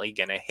definitely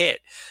going to hit.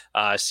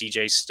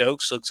 CJ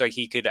Stokes looks like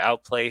he could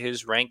outplay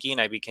his ranking.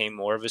 I became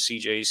more of a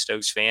CJ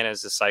Stokes fan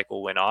as the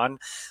cycle went on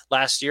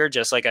last year,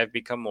 just like I've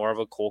become more of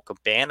a Cole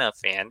Cabana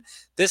fan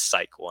this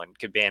cycle. And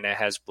Cabana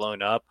has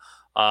blown up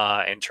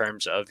in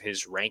terms of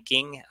his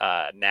ranking,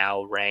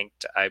 now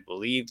ranked, I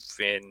believe,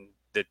 in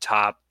the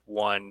top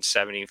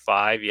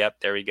 175. Yep,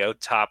 there we go.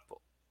 Top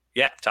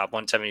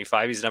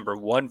 175. He's number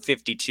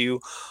 152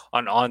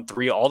 on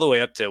On3, all the way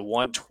up to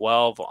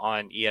 112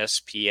 on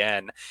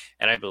ESPN.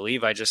 And I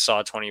believe I just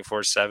saw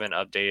 24/7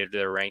 updated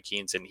their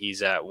rankings, and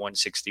he's at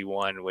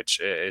 161, which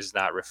is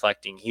not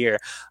reflecting here.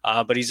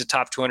 But he's a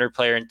top 200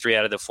 player in 3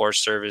 out of the 4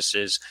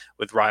 services,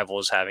 with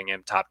rivals having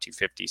him top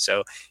 250.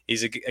 So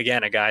he's,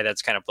 again, a guy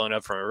that's kind of blown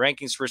up from a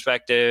rankings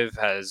perspective,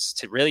 has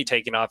really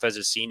taken off as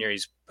a senior.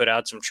 He's put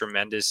out some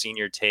tremendous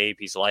senior tape.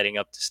 He's lighting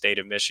up the state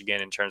of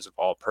Michigan in terms of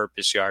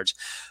all-purpose yards.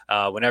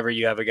 Whenever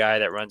you have a guy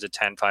that runs a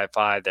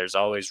 10.55, there's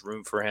always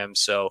room for him.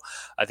 So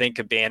I think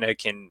Cabana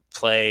can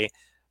play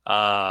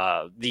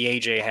the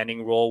AJ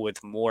Henning role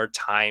with more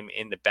time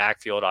in the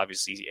backfield.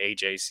 Obviously,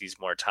 AJ sees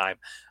more time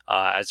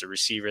as a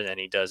receiver than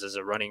he does as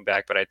a running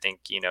back, but I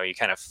think, you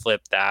kind of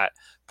flip that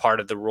part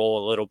of the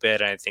role a little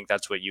bit. And I think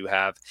that's what you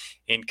have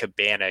in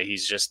Cabana.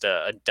 He's just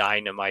a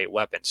dynamite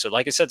weapon. So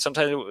like I said,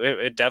 sometimes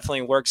it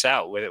definitely works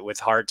out with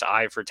Hart's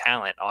eye for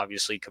talent.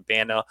 Obviously,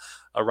 Cabana,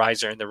 a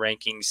riser in the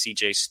rankings,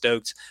 CJ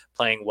Stokes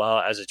playing well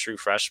as a true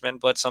freshman,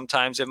 but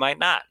sometimes it might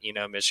not.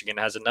 Michigan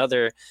has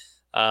another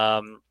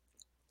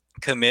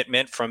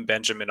commitment from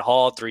Benjamin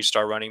Hall,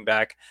 3-star running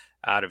back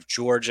out of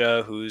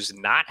Georgia, who's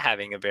not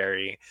having a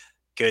very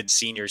good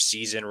senior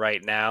season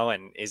right now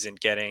and isn't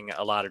getting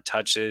a lot of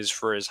touches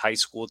for his high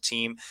school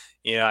team.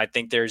 I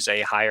think there's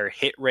a higher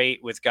hit rate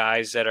with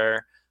guys that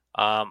are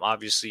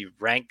obviously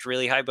ranked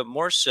really high, but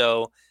more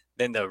so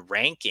than the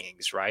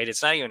rankings, right?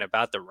 It's not even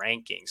about the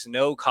rankings.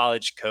 No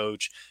college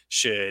coach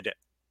should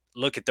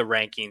look at the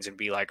rankings and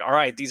be like, all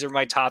right, these are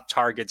my top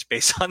targets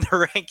based on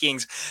the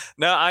rankings.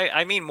 No,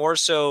 I mean more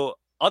so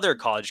other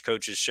college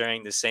coaches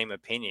sharing the same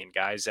opinion,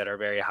 guys that are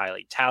very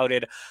highly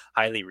touted,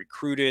 highly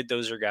recruited.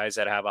 Those are guys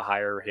that have a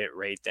higher hit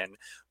rate than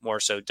more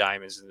so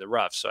diamonds in the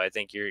rough. So I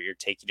think you're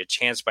taking a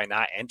chance by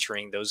not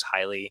entering those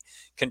highly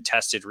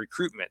contested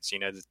recruitments.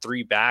 The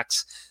 3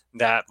 backs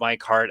that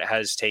Mike Hart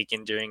has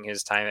taken during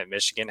his time at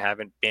Michigan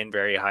haven't been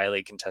very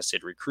highly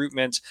contested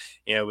recruitments.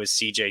 With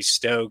CJ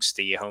Stokes,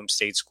 the home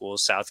state school,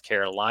 South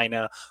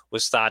Carolina,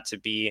 was thought to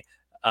be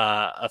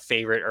a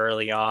favorite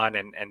early on,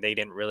 and they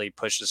didn't really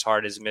push as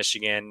hard as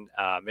Michigan.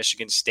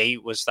 Michigan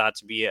State was thought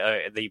to be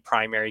the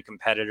primary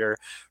competitor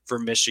for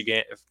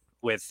Michigan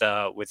with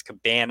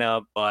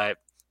Cabana, but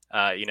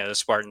the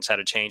Spartans had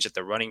a change at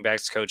the running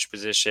backs coach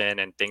position,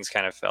 and things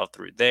kind of fell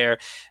through there.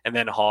 And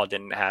then Hall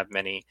didn't have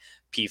many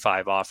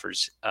P5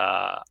 offers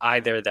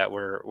either that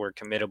were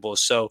committable.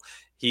 So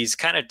he's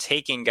kind of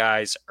taking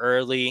guys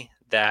early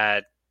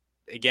that,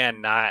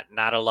 again,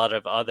 not a lot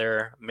of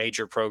other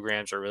major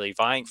programs are really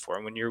vying for.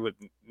 And when you're with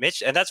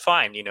Mitch, and that's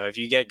fine, if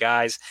you get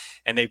guys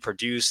and they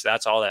produce,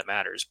 that's all that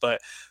matters. But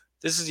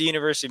this is the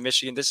University of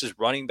Michigan. This is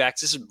running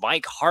backs. This is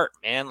Mike Hart,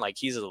 man. Like,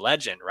 he's a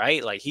legend,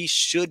 right? Like, he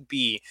should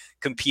be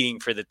competing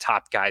for the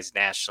top guys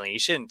nationally. He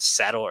shouldn't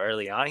settle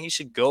early on. He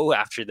should go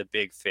after the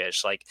big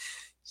fish. Like,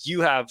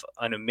 you have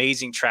an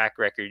amazing track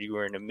record. You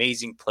were an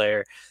amazing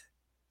player.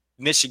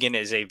 Michigan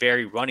is a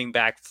very running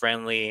back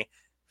friendly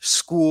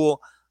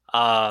school.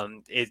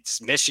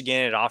 It's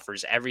Michigan. It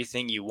offers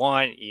everything you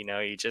want.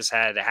 You just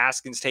had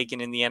Haskins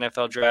taken in the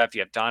NFL draft.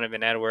 You have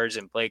Donovan Edwards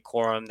and Blake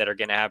Corum that are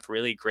going to have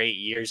really great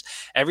years.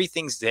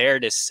 Everything's there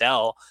to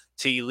sell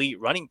to elite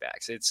running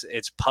backs.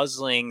 It's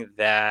puzzling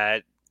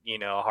that,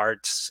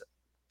 Hart's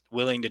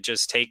willing to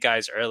just take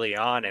guys early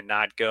on and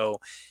not go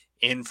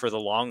in for the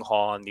long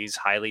haul on these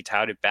highly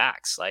touted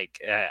backs. Like,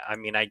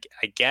 I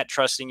get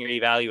trusting your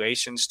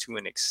evaluations to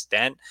an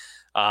extent.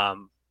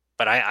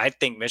 But I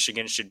think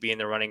Michigan should be in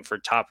the running for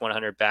top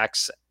 100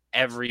 backs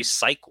every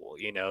cycle.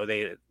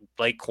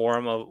 Blake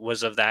Corum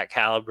was of that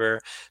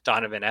caliber.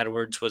 Donovan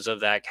Edwards was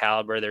of that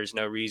caliber. There's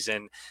no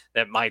reason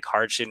that Mike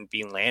Hart shouldn't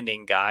be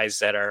landing guys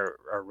that are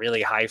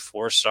really high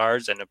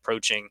 4-stars and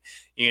approaching,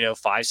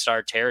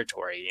 5-star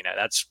territory.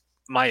 That's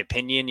my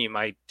opinion. You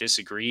might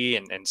disagree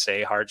and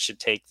say Hart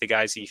should take the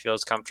guys he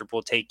feels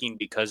comfortable taking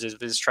because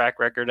of his track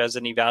record as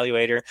an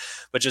evaluator.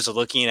 But just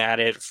looking at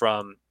it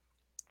from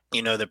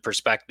the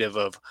perspective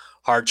of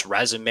Hart's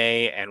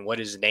resume and what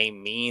his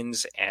name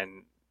means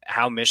and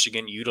how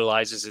Michigan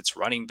utilizes its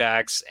running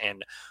backs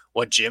and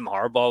what Jim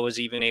Harbaugh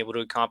was even able to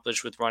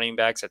accomplish with running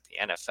backs at the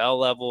NFL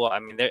level. I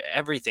mean,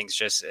 everything's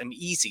just an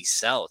easy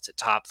sell to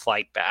top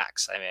flight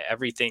backs. I mean,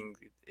 everything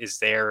is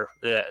there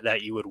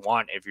that you would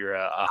want if you're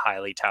a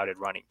highly touted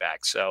running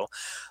back. So,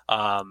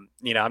 I'm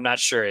not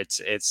sure.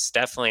 It's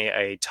definitely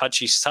a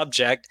touchy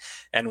subject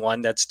and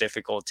one that's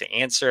difficult to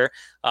answer.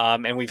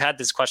 And we've had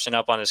this question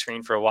up on the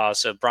screen for a while.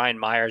 So Brian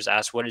Myers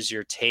asked, what is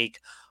your take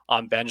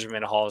on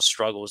Benjamin Hall's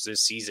struggles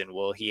this season?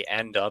 Will he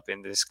end up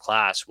in this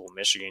class? Will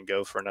Michigan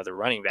go for another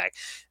running back?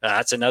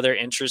 That's another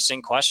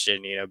interesting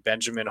question.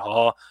 Benjamin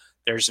Hall,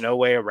 there's no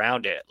way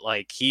around it.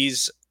 Like,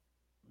 he's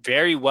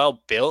very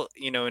well built,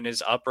 in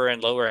his upper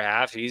and lower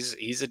half.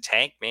 He's a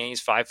tank, man.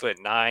 He's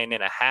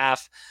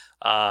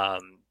 5'9.5",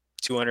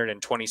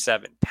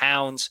 227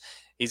 pounds.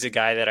 He's a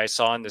guy that I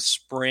saw in the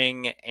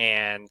spring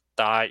and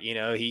thought,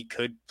 he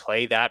could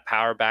play that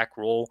power back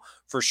role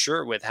for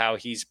sure with how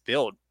he's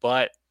built,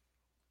 but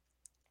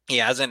he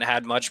hasn't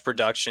had much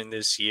production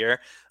this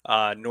year.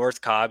 North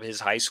Cobb, his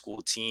high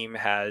school team,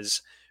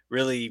 has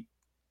really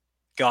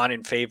gone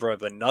in favor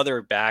of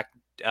another back,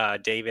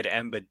 David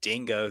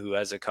Mbadinga, who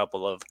has a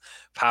couple of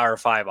Power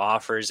 5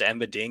 offers.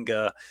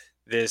 Mbadinga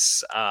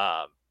this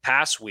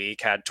past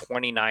week had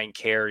 29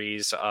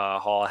 carries.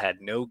 Hall had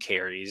no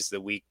carries.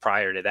 The week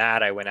prior to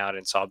that, I went out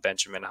and saw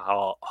Benjamin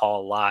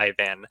Hall live,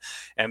 and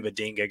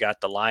Mbadinga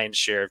got the lion's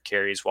share of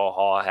carries while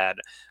Hall had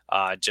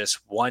just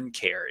one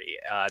carry.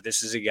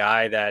 This is a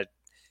guy that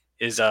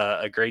is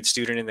a great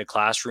student in the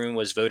classroom,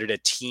 was voted a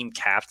team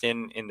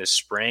captain in the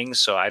spring,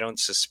 so I don't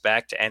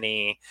suspect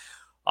any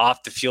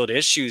off the field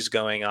issues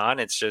going on.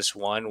 It's just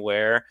one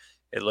where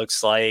it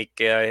looks like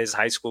his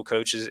high school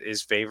coach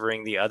is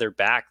favoring the other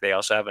back. They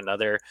also have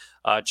another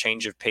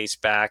change of pace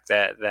back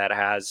that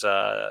has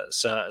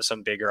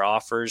some bigger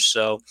offers.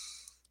 So,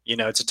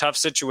 it's a tough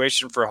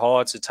situation for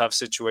Hall. It's a tough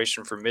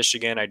situation for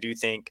Michigan. I do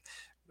think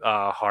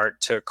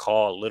Hart took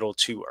Hall a little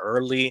too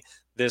early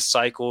this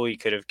cycle. He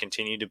could have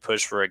continued to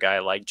push for a guy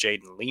like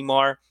Jaden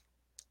Lemar,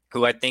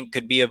 who I think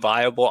could be a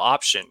viable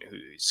option,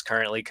 who's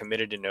currently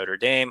committed to Notre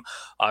Dame.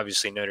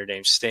 Obviously, Notre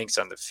Dame stinks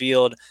on the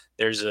field.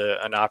 There's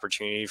an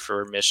opportunity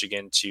for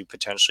Michigan to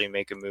potentially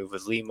make a move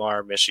with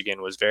Lemar.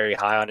 Michigan was very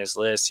high on his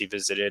list. He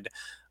visited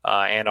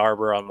Ann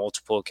Arbor on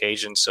multiple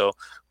occasions. So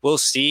we'll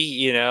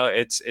see.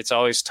 It's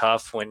always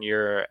tough when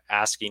you're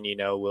asking,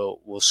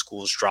 will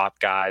schools drop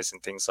guys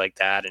and things like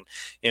that. And,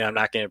 I'm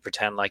not going to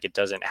pretend like it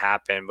doesn't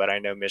happen, but I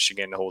know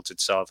Michigan holds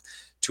itself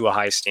to a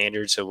high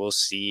standard. So we'll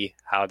see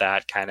how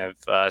that kind of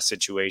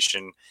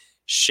situation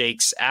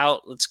shakes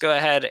out. Let's go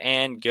ahead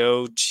and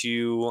go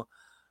to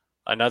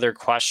another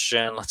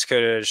question. Let's go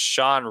to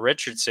Sean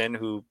Richardson,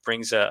 who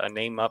brings a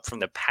name up from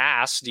the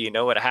past. Do you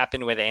know what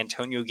happened with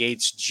Antonio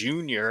Gates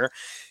Jr.?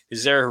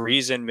 Is there a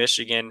reason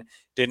Michigan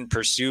didn't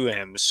pursue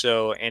him?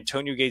 So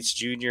Antonio Gates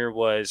Jr.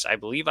 was, I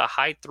believe, a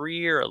high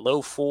 3 or a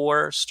low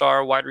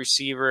 4-star wide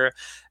receiver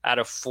out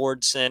of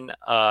Fordson,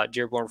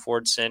 Dearborn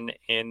Fordson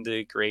in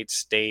the great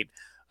state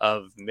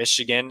of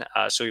Michigan.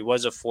 So he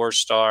was a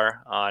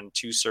 4-star on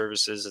 2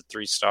 services, a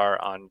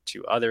 3-star on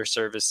 2 other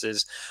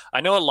services.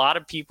 I know a lot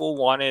of people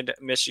wanted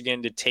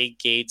Michigan to take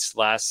Gates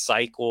last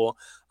cycle.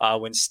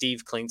 When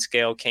Steve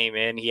Clinkscale came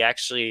in, he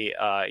actually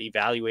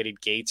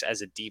evaluated Gates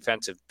as a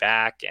defensive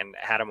back and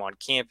had him on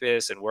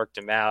campus and worked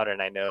him out.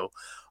 And I know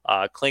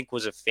Clink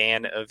was a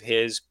fan of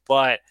his,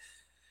 but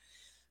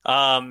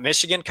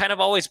Michigan kind of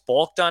always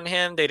balked on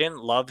him. They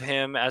didn't love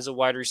him as a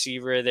wide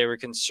receiver. They were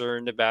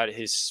concerned about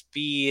his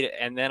speed.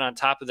 And then on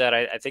top of that,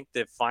 I think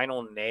the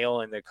final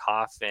nail in the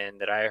coffin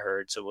that I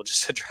heard, so we'll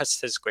just address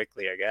this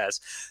quickly, I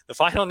guess. The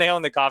final nail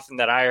in the coffin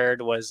that I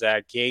heard was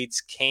that Gates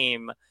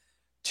came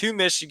to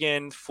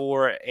Michigan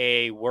for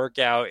a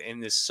workout in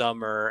the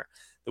summer.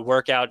 The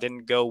workout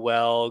didn't go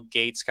well.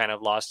 Gates kind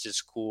of lost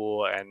his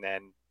cool, and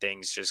then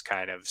things just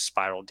kind of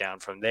spiraled down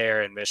from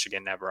there, and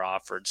Michigan never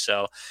offered.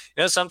 So,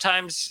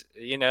 sometimes,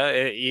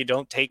 you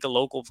don't take a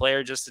local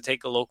player just to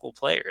take a local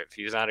player. If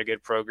he's not a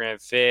good program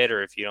fit,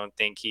 or if you don't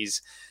think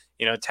he's,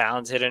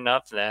 talented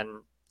enough,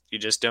 then you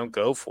just don't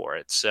go for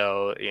it.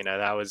 So,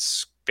 that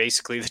was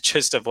basically the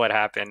gist of what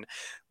happened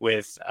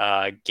with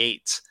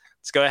Gates.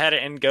 Let's go ahead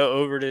and go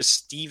over to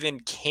Stephen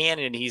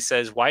Cannon. He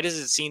says, why does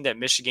it seem that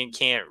Michigan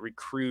can't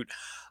recruit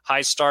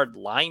high-starred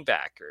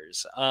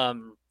linebackers?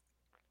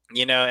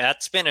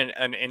 That's been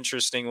an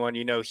interesting one.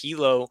 George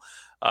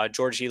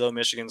Hilo,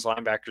 Michigan's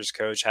linebackers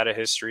coach, had a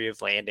history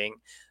of landing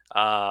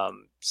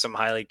some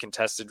highly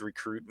contested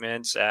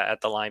recruitments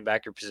at the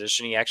linebacker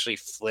position. He actually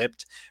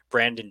flipped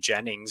Brandon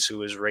Jennings, who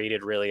was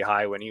rated really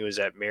high when he was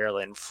at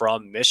Maryland,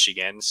 from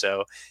Michigan.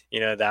 So,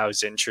 that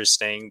was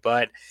interesting.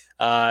 But,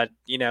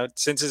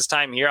 since his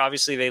time here,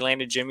 obviously they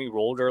landed Jimmy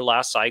Rolder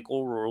last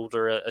cycle.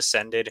 Rolder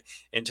ascended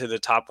into the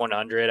top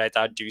 100. I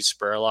thought Deuce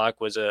Spurlock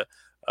was a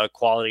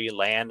quality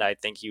land. I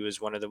think he was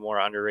one of the more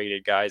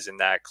underrated guys in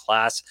that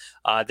class.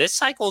 This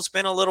cycle's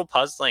been a little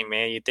puzzling,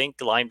 man. You'd think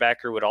the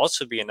linebacker would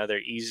also be another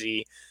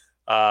easy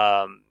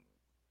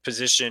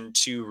position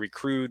to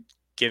recruit,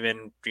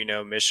 given,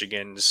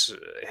 Michigan's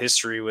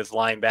history with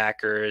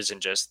linebackers and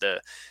just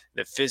the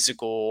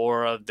physical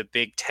aura of the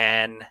Big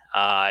Ten.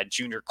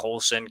 Junior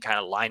Colson kind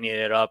of lining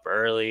it up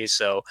early.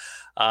 So,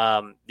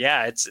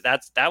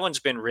 that one's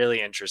been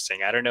really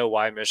interesting. I don't know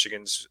why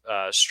Michigan's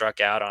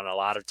struck out on a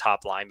lot of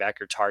top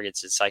linebacker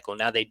targets this cycle.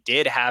 Now, they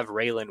did have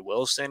Raylan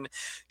Wilson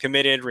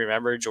committed.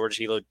 Remember, George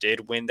Hilo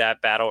did win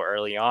that battle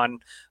early on.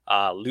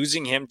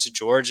 Losing him to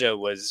Georgia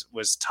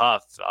was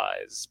tough.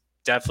 It's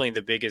definitely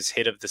the biggest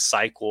hit of the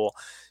cycle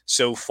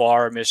so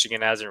far.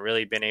 Michigan hasn't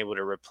really been able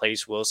to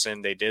replace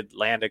Wilson. They did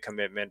land a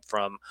commitment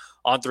from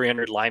on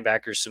 300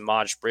 linebacker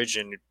Samaj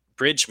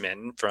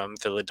Bridgman from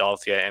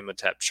Philadelphia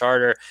Imhotep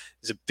Charter.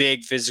 He's a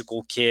big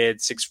physical kid,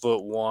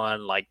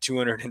 6'1", like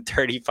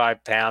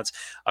 235 pounds.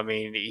 I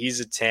mean, he's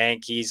a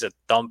tank. He's a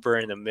thumper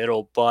in the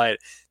middle, but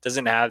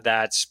doesn't have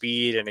that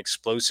speed and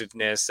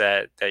explosiveness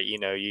that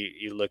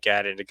you look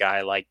at in a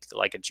guy like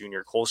a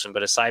Junior Colson.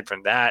 But aside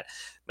from that,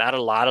 not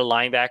a lot of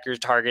linebacker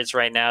targets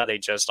right now. They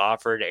just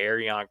offered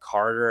Arion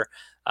Carter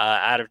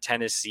out of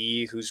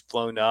Tennessee, who's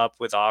blown up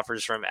with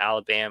offers from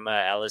Alabama,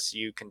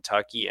 LSU,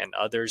 Kentucky, and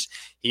others.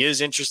 He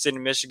is interested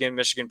in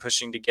Michigan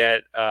pushing to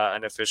get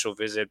an official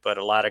visit, but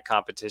a lot of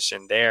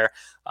competition there.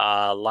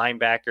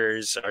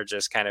 Linebackers are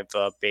just kind of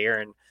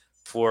barren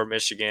for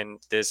Michigan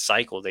this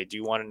cycle. They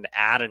do want to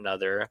add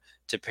another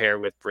to pair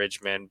with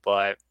Bridgman,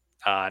 but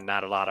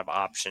not a lot of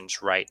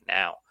options right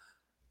now.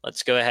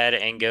 Let's go ahead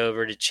and go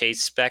over to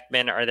Chase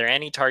Speckman. Are there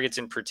any targets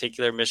in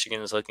particular Michigan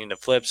is looking to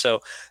flip? So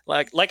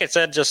like I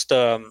said, just,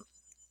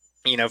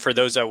 for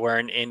those that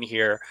weren't in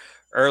here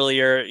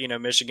earlier,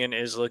 Michigan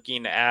is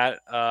looking at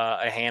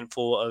a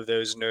handful of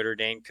those Notre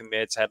Dame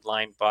commits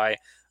headlined by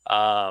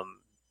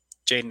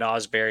Jaden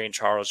Osbury and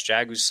Charles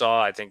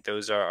Jagusaw. I think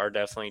those are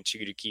definitely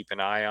two to keep an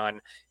eye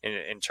on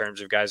in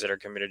terms of guys that are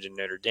committed to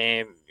Notre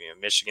Dame.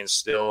 Michigan's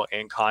still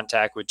in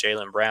contact with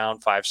Jaylen Brown,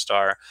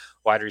 5-star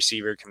wide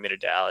receiver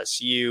committed to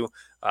LSU.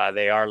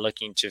 They are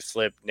looking to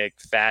flip Nick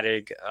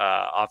Fattig,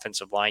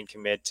 offensive line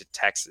commit to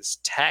Texas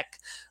Tech.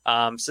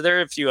 So there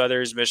are a few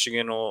others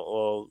Michigan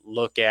will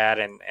look at,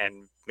 and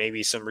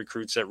maybe some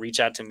recruits that reach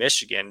out to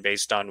Michigan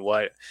based on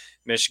what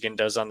Michigan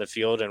does on the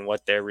field and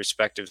what their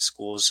respective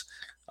schools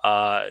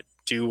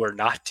do or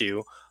not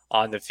do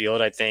on the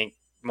field. I think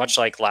much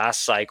like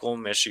last cycle,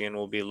 Michigan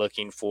will be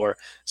looking for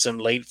some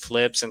late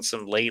flips and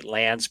some late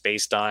lands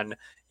based on,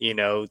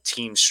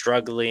 teams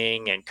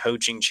struggling and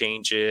coaching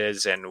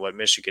changes and what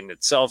Michigan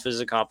itself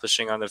is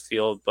accomplishing on the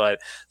field. But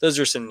those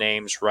are some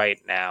names right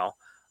now.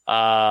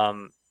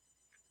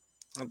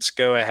 Let's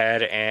go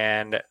ahead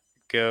and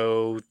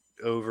go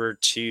over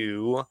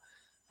to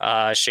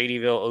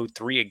Shadyville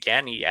 03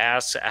 again. He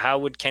asks, how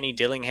would Kenny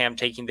Dillingham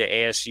taking the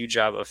ASU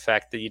job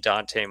affect the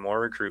Dante Moore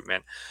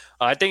recruitment?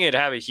 I think it'd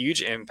have a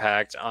huge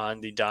impact on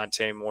the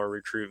Dante Moore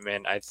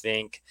recruitment. I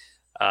think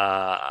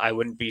I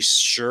wouldn't be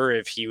sure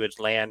if he would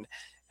land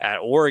at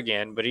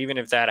Oregon, but even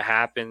if that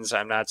happens,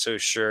 I'm not so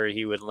sure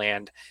he would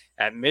land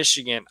at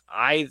Michigan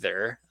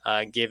either,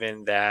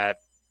 given that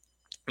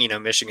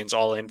Michigan's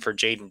all in for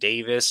Jaden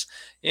Davis.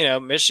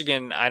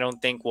 Michigan, I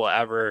don't think will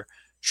ever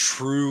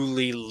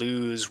truly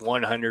lose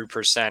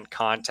 100%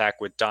 contact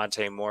with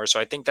Dante Moore. So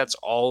I think that's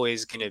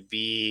always going to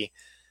be,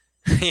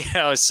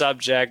 a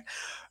subject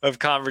of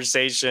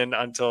conversation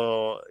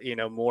until,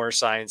 Moore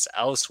signs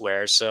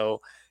elsewhere. So,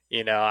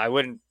 I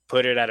wouldn't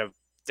put it at a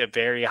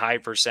very high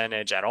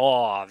percentage at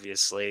all,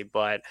 obviously,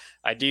 but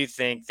I do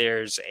think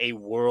there's a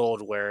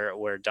world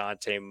where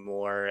Dante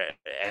Moore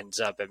ends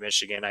up at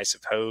Michigan. I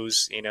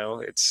suppose,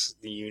 it's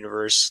the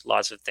universe.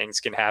 Lots of things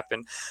can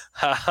happen.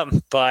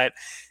 But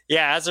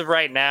yeah, as of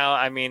right now,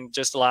 I mean,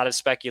 just a lot of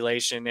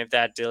speculation. If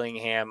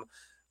Dillingham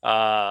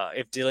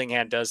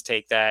does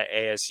take that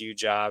ASU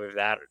job, if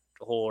that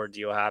whole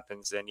ordeal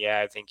happens, then yeah,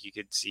 I think you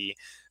could see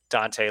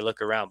Dante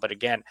look around. But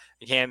again,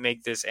 I can't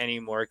make this any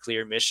more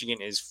clear.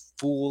 Michigan is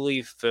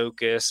fully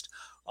focused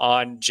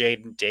on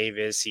Jaden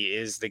Davis. He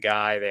is the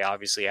guy. They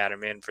obviously had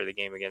him in for the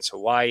game against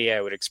Hawaii. I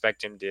would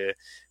expect him to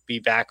be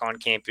back on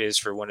campus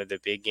for one of the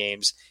big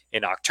games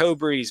in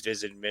October. He's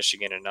visited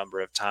Michigan a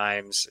number of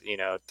times,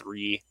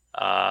 3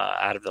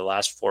 out of the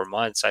last 4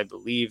 months, I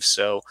believe.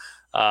 So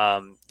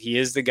he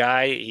is the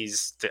guy.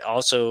 He's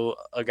also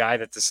a guy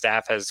that the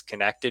staff has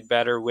connected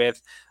better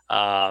with.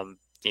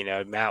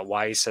 Matt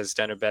Weiss has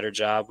done a better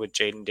job with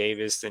Jaden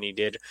Davis than he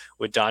did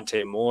with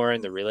Dante Moore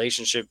in the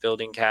relationship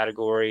building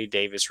category.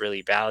 Davis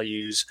really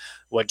values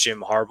what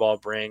Jim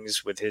Harbaugh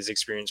brings with his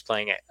experience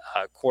playing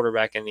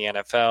quarterback in the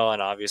NFL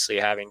and obviously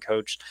having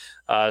coached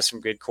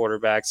some good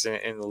quarterbacks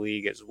in the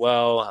league as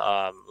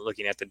well.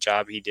 Looking at the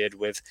job he did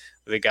with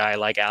a guy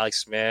like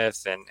Alex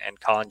Smith and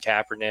Colin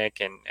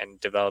Kaepernick and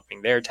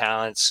developing their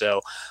talents.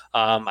 So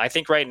I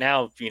think right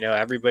now,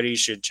 everybody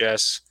should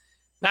just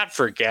not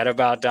forget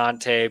about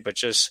Dante, but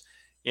just,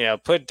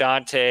 put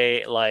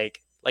Dante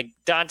like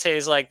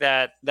Dante's like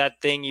that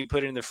thing you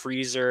put in the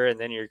freezer and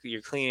then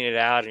you're cleaning it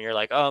out and you're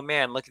like, oh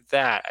man, look at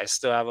that. I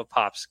still have a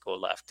popsicle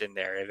left in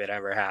there if it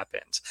ever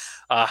happens.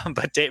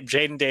 But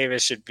Jaden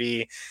Davis should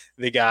be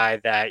the guy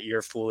that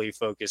you're fully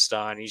focused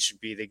on. He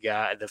should be the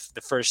guy,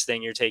 the first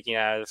thing you're taking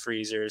out of the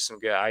freezer, some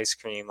good ice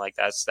cream. Like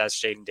that's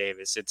Jaden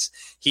Davis.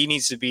 He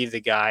needs to be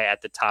the guy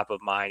at the top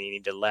of mind. You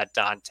need to let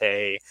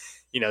Dante,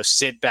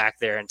 sit back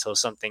there until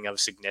something of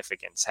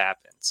significance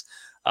happens.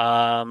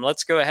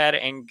 Let's go ahead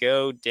and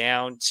go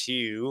down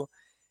to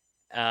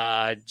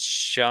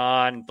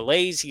John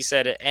Blaze. He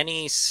said,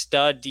 any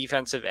stud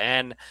defensive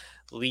end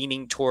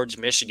leaning towards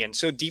Michigan.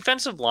 So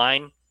defensive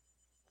line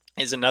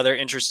is another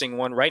interesting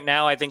one. Right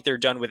now, I think they're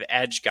done with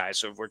edge guys.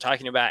 So if we're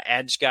talking about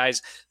edge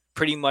guys,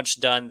 pretty much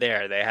done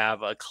there. They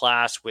have a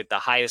class with the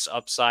highest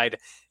upside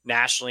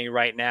nationally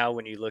right now.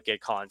 When you look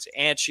at Collins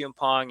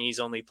Achiampong, he's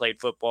only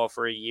played football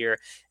for a year.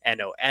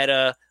 Eno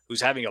Etta, who's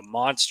having a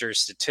monster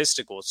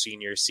statistical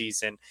senior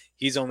season,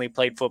 he's only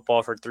played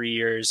football for 3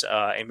 years.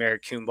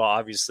 Emerick Kumba,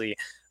 obviously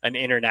an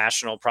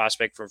international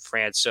prospect from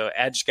France. So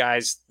edge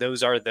guys,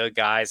 those are the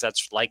guys.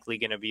 That's likely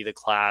going to be the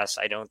class.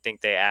 I don't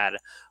think they add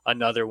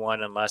another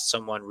one unless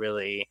someone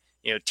really,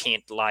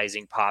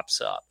 tantalizing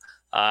pops up.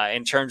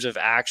 In terms of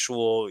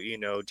actual,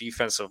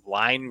 defensive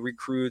line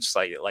recruits,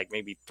 like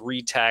maybe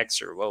 3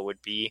 techs or what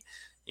would be,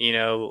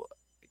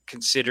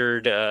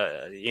 considered,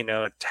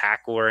 a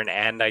tackle or an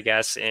end, I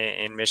guess,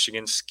 in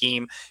Michigan's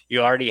scheme.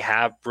 You already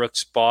have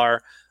Brooks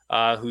Barr,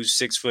 who's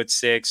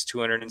 6'6",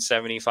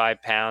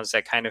 275 pounds.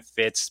 That kind of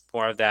fits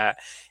more of that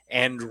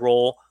end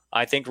role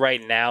I think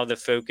right now the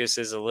focus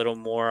is a little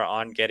more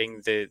on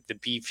getting the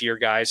beefier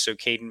guys. So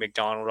Caden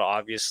McDonald,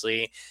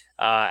 obviously,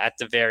 at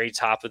the very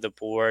top of the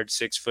board,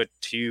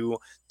 6'2",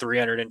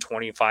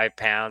 325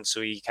 pounds.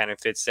 So he kind of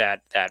fits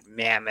that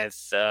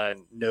mammoth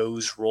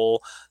nose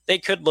role. They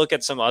could look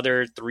at some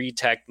other 3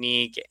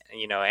 technique,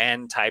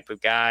 and type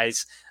of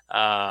guys.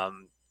 I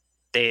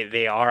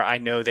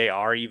know they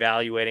are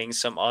evaluating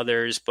some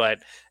others, but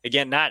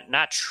again,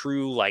 not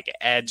true like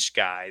edge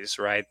guys,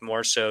 right?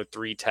 More so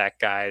 3 tech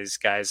guys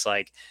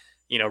like,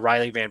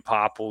 Riley Van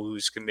Poppel,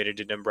 who's committed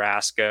to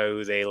Nebraska,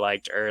 who they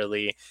liked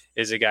early,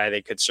 is a guy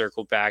they could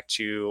circle back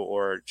to,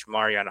 or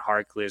Jamarion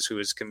Harkless, who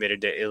is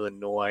committed to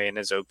Illinois and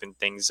has opened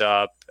things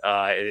up,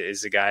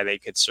 is a guy they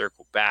could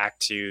circle back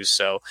to.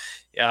 So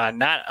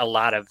not a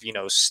lot of,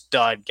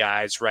 stud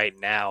guys right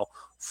now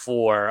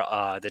for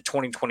the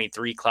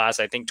 2023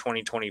 class. I think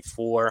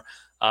 2024,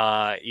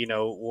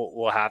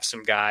 we'll have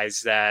some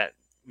guys that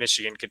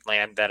Michigan could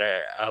land that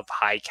are of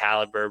high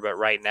caliber. But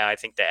right now, I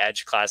think the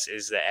edge class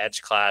is the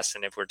edge class.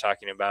 And if we're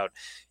talking about,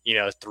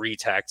 3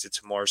 techs,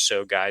 it's more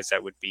so guys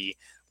that would be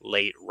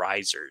late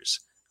risers.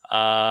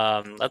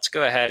 Let's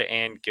go ahead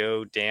and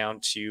go down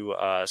to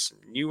some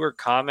newer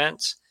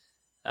comments.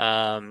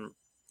 Let's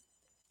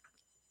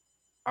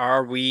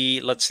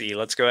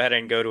go ahead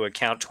and go to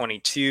account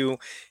 22.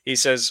 He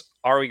says,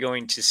 are we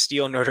going to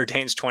steal Notre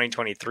Dame's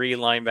 2023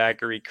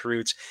 linebacker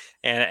recruits?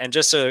 And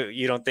just so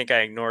you don't think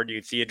I ignored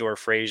you, Theodore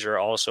Frazier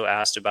also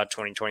asked about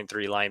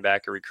 2023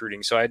 linebacker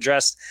recruiting. So I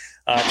addressed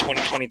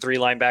 2023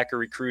 linebacker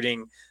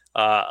recruiting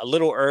a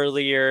little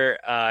earlier.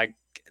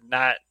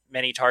 Not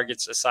many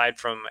targets aside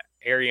from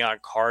Arion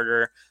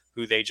Carter,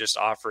 who they just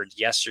offered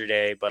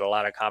yesterday, but a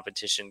lot of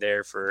competition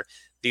there for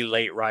the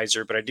late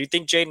riser. But I do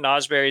think Jaden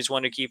Osbury is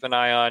one to keep an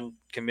eye on,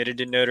 committed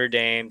to Notre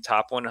Dame,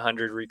 top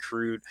 100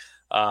 recruit.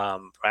 I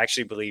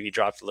actually believe he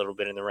dropped a little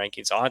bit in the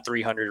rankings on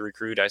 300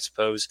 recruit, I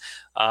suppose.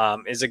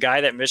 Is a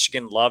guy that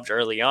Michigan loved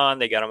early on.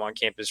 They got him on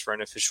campus for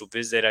an official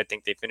visit. I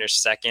think they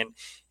finished second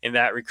in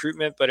that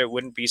recruitment, but it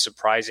wouldn't be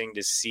surprising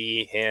to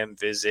see him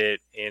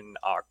visit in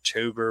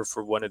October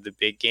for one of the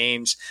big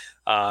games.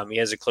 He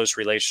has a close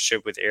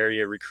relationship with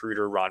area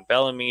recruiter Ron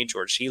Bellamy.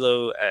 George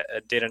Hilo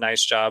did a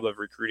nice job of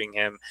recruiting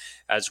him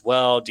as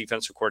well.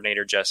 Defensive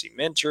coordinator Jesse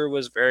Minter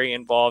was very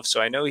involved. So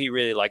I know he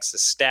really likes the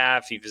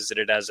staff. He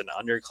visited as an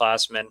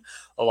underclassman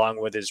along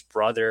with his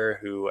brother,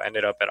 who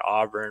ended up at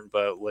Auburn,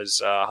 but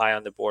was high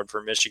on the board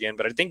for Michigan.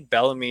 But I think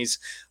Bellamy's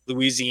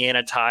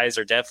Louisiana ties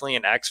are definitely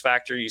an X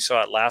factor. You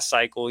saw it last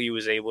cycle. He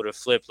was able to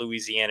flip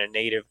Louisiana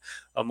native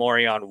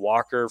Amorion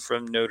Walker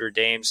from Notre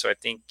Dame. So I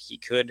think he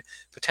could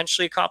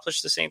potentially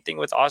accomplish the same thing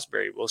with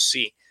Osbury. We'll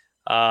see.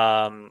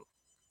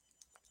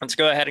 Let's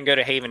go ahead and go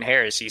to Haven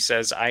Harris. He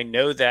says, I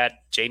know that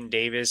Jaden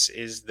Davis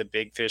is the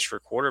big fish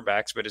for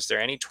quarterbacks, but is there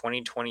any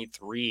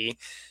 2023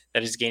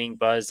 that is gaining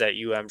buzz that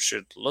UM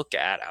should look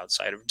at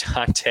outside of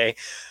Dante?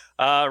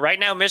 Right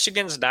now,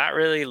 Michigan's not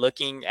really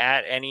looking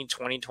at any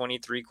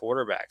 2023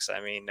 quarterbacks. I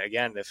mean,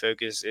 again, the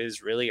focus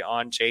is really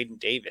on Jaden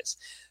Davis.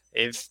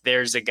 If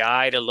there's a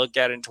guy to look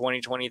at in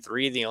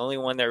 2023, the only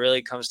one that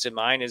really comes to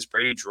mind is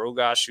Brady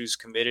Drogosh, who's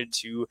committed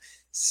to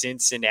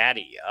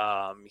Cincinnati.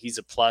 He's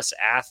a plus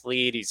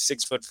athlete. He's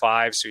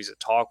 6'5", so he's a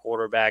tall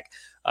quarterback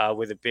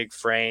with a big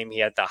frame. He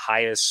had the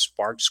highest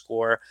SPARQ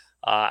score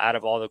out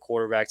of all the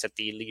quarterbacks at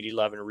the Elite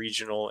 11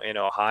 regional in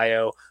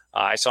Ohio.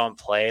 I saw him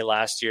play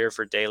last year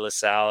for De La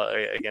Salle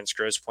against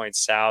Grosse Pointe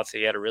South.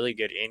 He had a really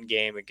good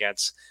in-game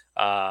against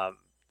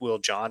Will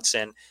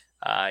Johnson.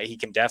 He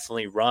can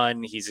definitely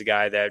run. He's a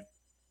guy that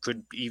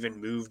could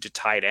even move to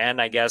tight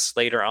end, I guess,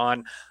 later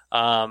on.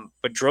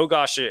 But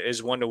Drogosh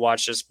is one to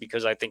watch just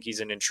because I think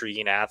he's an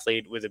intriguing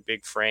athlete with a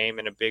big frame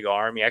and a big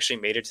arm. He actually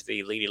made it to the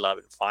Elite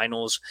 11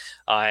 finals,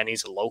 and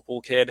he's a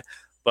local kid.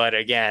 But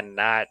again,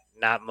 not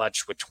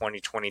much with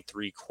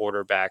 2023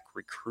 quarterback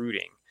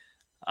recruiting.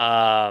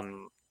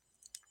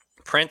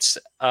 Prince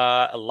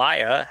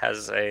Elia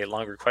has a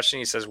longer question.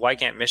 He says, why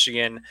can't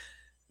Michigan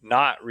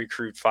not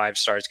recruit 5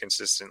 stars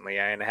consistently?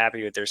 I am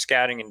happy with their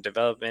scouting and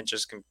development.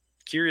 Just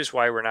curious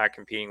why we're not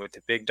competing with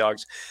the big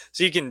dogs.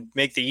 So you can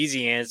make the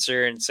easy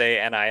answer and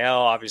say NIL.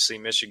 Obviously,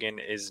 Michigan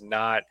is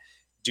not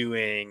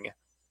doing,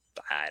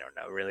 I don't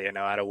know, really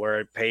know how to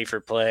word pay for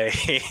play.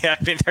 I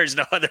mean, there's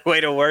no other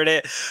way to word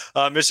it.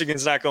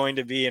 Michigan's not going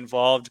to be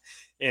involved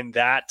in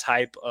that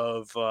type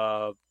of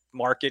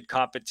market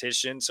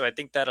competition. So I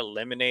think that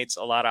eliminates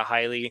a lot of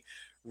highly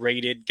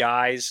rated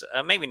guys.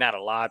 Maybe not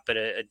a lot, but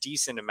a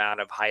decent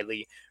amount of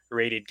highly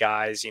rated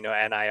guys.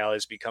 NIL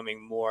is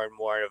becoming more and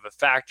more of a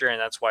factor,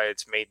 and that's why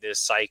it's made this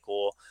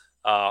cycle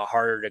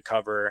harder to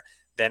cover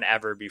than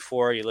ever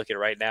before. You look at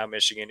right now,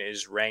 Michigan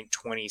is ranked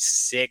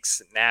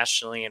 26th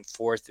nationally and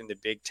 4th in the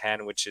Big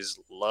Ten, which is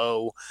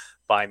low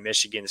by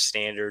Michigan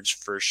standards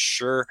for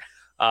sure.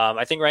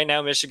 I think right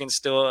now Michigan's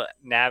still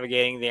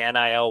navigating the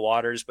NIL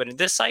waters, but in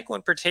this cycle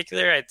in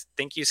particular, I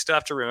think you still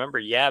have to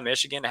remember,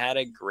 Michigan had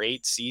a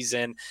great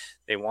season.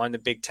 They won the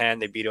Big Ten.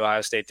 They beat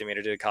Ohio State. They made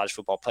it to the college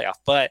football playoff.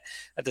 But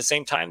at the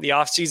same time, the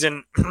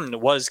offseason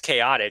was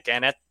chaotic.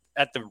 And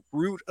at the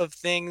root of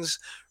things,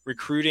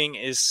 recruiting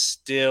is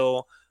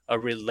still a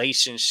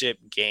relationship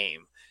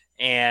game.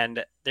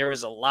 And there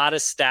was a lot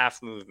of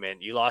staff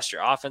movement. You lost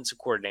your offensive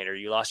coordinator.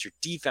 You lost your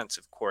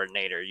defensive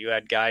coordinator. You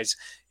had guys,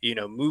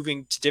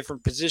 moving to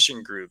different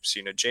position groups.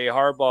 Jay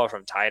Harbaugh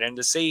from tight end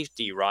to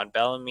safety, Ron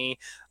Bellamy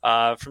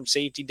from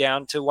safety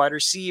down to wide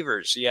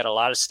receivers. So you had a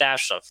lot of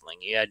staff shuffling.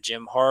 You had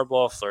Jim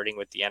Harbaugh flirting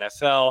with the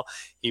NFL.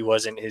 He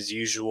wasn't his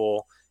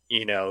usual,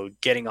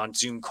 getting on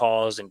Zoom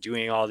calls and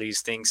doing all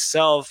these things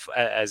self,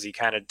 as he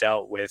kind of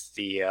dealt with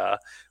the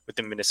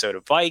Minnesota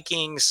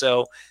Vikings.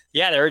 So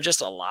yeah, there are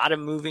just a lot of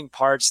moving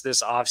parts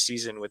this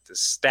offseason with the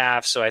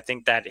staff. So I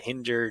think that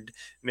hindered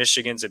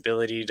Michigan's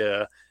ability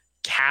to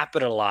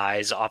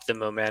capitalize off the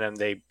momentum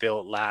they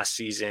built last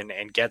season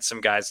and get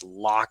some guys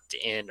locked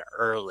in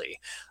early.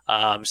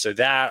 So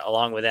that,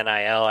 along with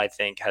NIL, I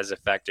think has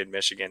affected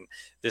Michigan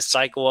this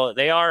cycle.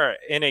 They are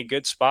in a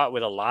good spot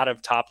with a lot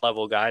of top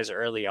level guys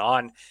early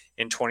on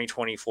in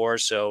 2024.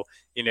 So,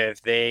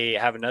 if they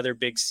have another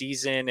big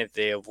season, if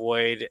they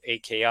avoid a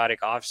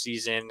chaotic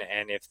offseason,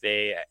 and if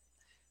they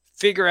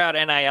figure out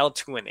NIL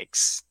to an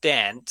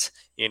extent,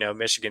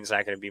 Michigan's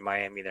not going to be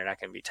Miami. They're not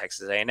going to be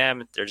Texas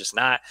A&M. They're just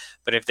not.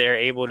 But if they're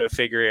able to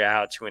figure it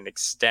out to an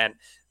extent,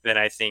 then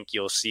I think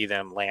you'll see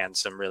them land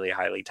some really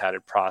highly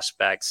touted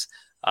prospects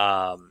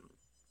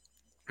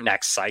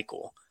next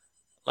cycle.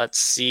 Let's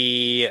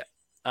see.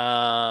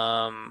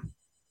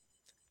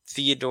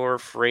 Theodore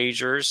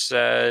Frazier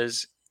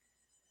says,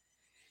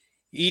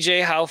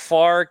 EJ, how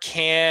far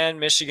can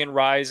Michigan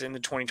rise in the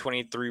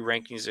 2023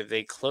 rankings if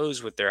they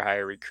close with their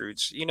higher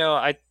recruits?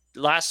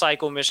 Last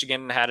cycle,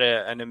 Michigan had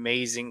an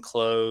amazing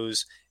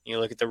close. You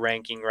look at the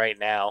ranking right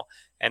now,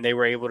 and they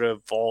were able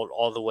to vault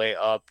all the way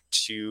up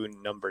to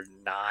number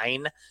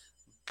 9.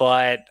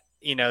 But,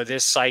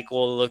 this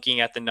cycle, looking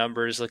at the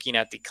numbers, looking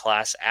at the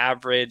class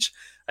average,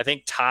 I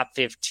think top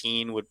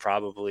 15 would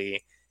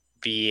probably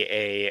be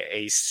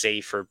a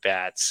safer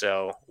bet.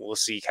 So we'll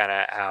see kind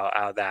of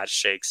how that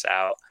shakes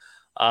out.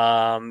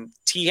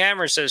 T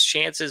Hammer says,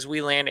 chances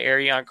we land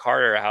Arion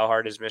Carter. How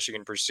hard is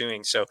Michigan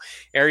pursuing? So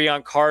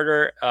Arion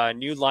Carter,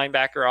 new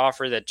linebacker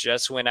offer that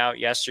just went out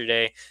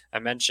yesterday. I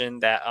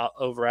mentioned that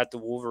over at the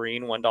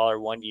Wolverine,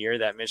 $1 1 year,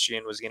 that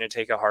Michigan was going to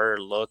take a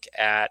harder look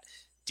at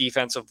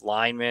defensive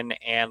linemen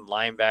and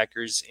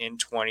linebackers in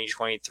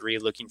 2023,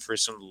 looking for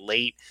some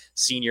late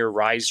senior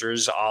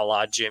risers a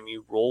la Jimmy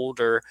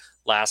Rolder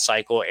last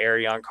cycle.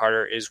 Arion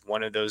Carter is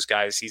one of those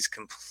guys. He's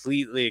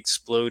completely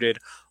exploded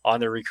on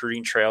the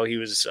recruiting trail. He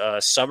was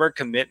a summer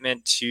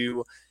commitment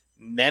to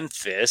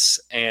Memphis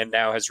and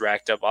now has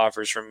racked up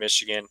offers from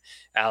Michigan,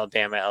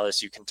 Alabama,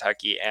 LSU,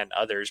 Kentucky, and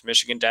others.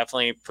 Michigan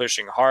definitely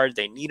pushing hard.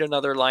 They need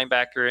another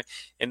linebacker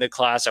in the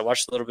class. I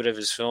watched a little bit of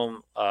his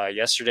film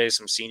yesterday,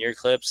 some senior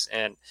clips,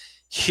 and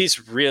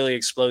he's really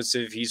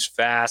explosive. He's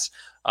fast.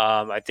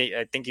 I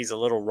think he's a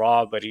little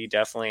raw, but he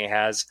definitely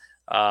has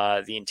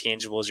the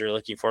intangibles you're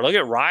looking for. Look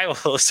at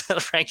Rivals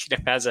ranking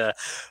him as a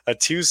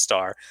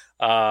 2-star.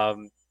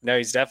 No,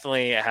 he's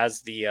definitely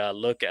has the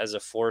look as a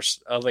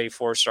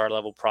 4-star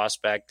level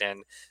prospect,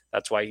 and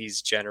that's why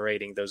he's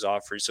generating those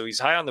offers. So he's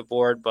high on the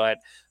board, but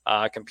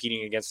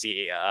competing against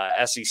the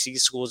SEC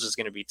schools is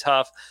going to be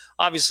tough.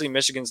 Obviously,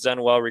 Michigan's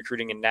done well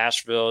recruiting in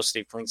Nashville.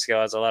 Steve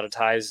Plingscale has a lot of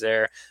ties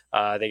there.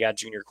 They got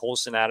Junior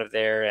Colson out of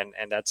there, and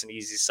that's an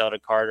easy sell to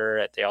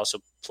Carter. They also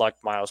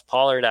plucked Miles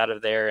Pollard out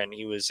of there, and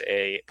he was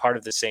a part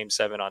of the same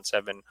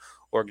 7-on-7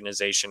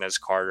 organization as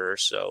Carter.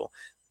 So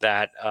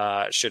that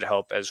should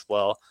help as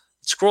well.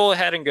 Scroll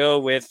ahead and go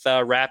with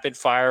rapid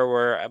fire.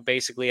 We're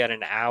basically at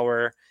an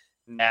hour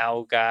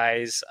now,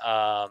 guys.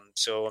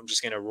 So I'm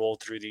just going to roll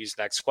through these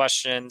next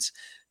questions.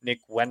 Nick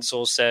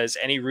Wenzel says,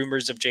 any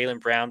rumors of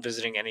Jaylen Brown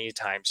visiting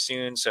anytime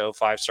soon? So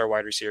 5-star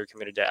wide receiver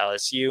committed to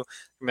LSU.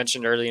 I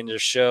mentioned early in the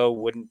show,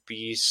 wouldn't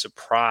be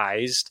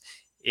surprised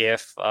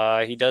if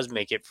he does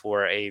make it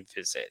for a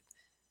visit.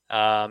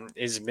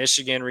 Is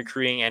Michigan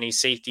recruiting any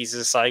safeties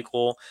this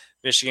cycle?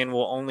 Michigan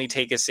will only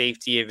take a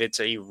safety if it's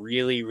a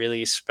really,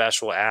 really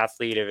special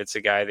athlete, if it's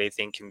a guy they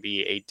think can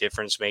be a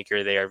difference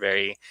maker. They are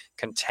very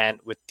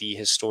content with the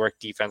historic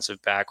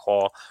defensive back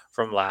haul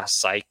from last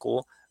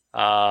cycle.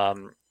 I'll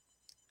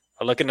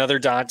look another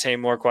Dante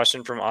Moore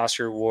question from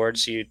Oscar Ward,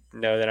 so you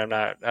know that I'm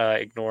not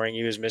ignoring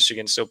you. Is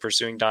Michigan still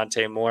pursuing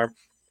Dante Moore?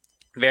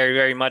 Very,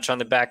 very much on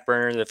the back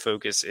burner. The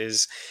focus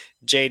is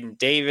Jaden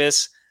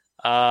Davis.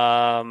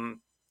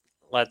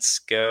 Let's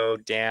go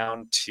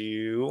down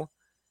to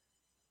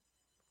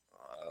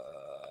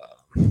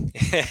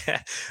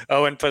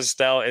Owen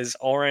Postel. Is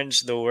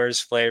orange the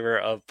worst flavor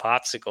of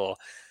popsicle?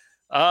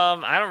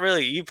 I don't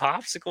really eat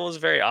popsicles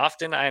very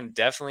often. I'm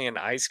definitely an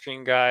ice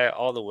cream guy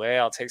all the way.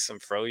 I'll take some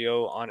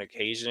froyo on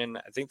occasion.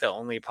 I think the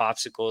only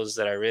popsicles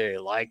that I really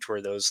liked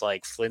were those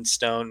like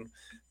Flintstone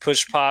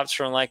push pops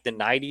from like the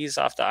 90s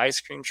off the ice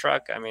cream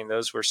truck. I mean,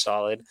 those were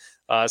solid.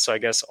 So I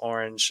guess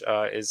orange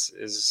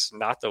is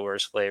not the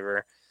worst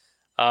flavor.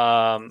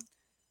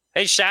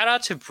 Hey, shout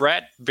out to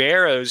Brett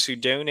Barrows, who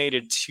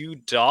donated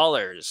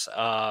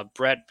 $2.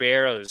 Brett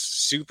Barrows,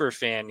 super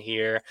fan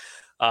here.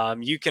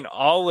 You can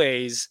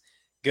always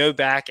go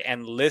back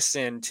and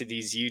listen to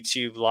these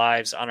YouTube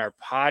lives on our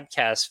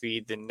podcast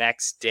feed the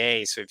next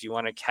day. So if you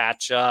want to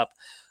catch up,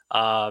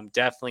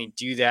 definitely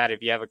do that.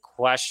 If you have a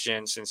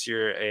question, since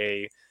you're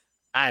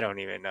I don't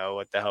even know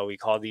what the hell we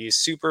call these,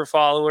 super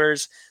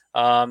followers,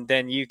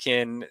 then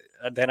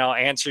I'll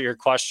answer your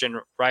question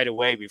right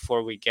away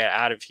before we get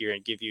out of here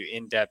and give you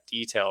in-depth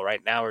detail.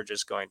 Right now, we're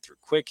just going through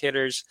quick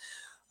hitters.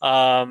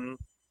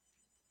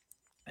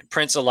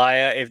 Prince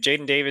Elia, if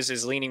Jaden Davis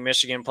is leaning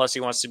Michigan, plus he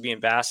wants to be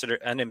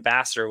an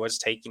ambassador, what's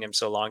taking him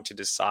so long to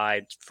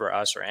decide for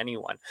us or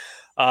anyone?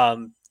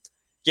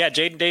 Yeah,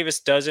 Jaden Davis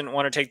doesn't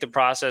want to take the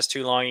process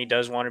too long. He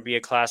does want to be a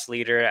class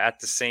leader.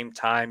 At the same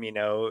time,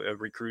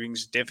 recruiting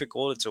is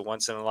difficult. It's a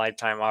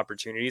once-in-a-lifetime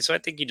opportunity. So I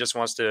think he just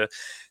wants to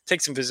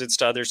take some visits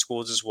to other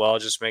schools as well,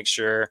 just make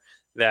sure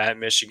that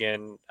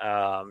Michigan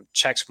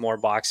checks more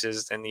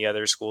boxes than the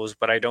other schools.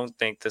 But I don't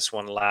think this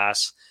one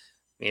lasts,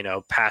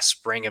 past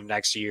spring of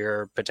next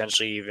year,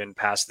 potentially even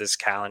past this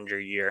calendar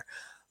year.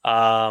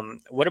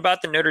 What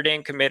about the Notre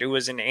Dame commit who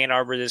was in Ann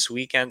Arbor this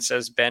weekend,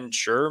 says Ben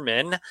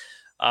Sherman?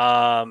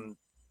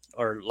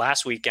 Or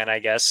last weekend, I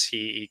guess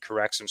he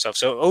corrects himself.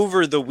 So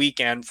over the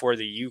weekend for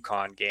the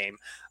UConn game,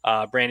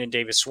 Brandon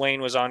Davis-Swain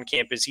was on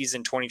campus. He's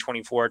in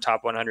 2024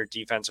 top 100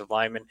 defensive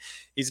lineman.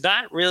 He's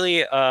not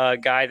really a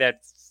guy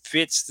that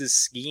fits the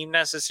scheme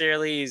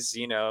necessarily. He's,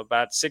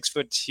 about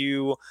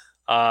 6'2",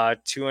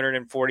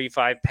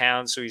 245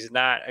 pounds. So he's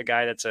not a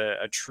guy that's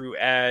a true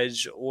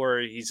edge, or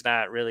he's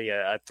not really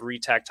a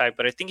three-tech type,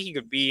 but I think he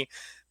could be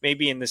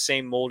maybe in the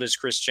same mold as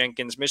Chris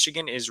Jenkins.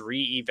 Michigan is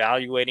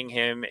re-evaluating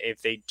him if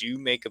they do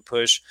make a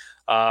push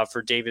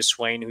for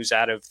Davis-Swain, who's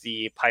out of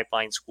the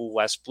Pipeline School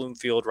West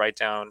Bloomfield, right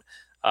down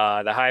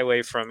the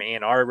highway from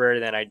Ann Arbor.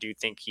 Then I do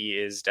think he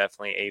is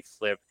definitely a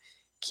flip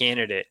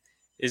candidate.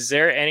 Is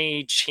there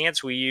any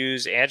chance we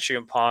use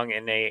Achiampong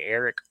in a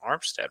Eric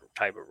Armstead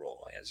type of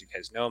role? As you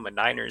guys know, I'm a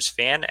Niners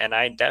fan, and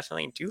I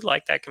definitely do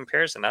like that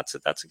comparison. That's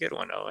a good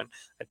one, Owen.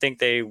 I think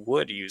they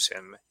would use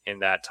him in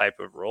that type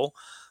of role.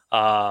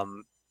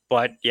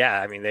 But yeah,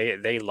 I mean,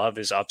 they love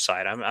his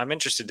upside. I'm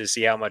interested to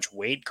see how much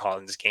weight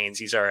Collins gains.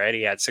 He's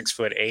already at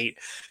 6'8",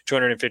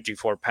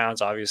 254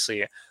 pounds.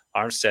 Obviously,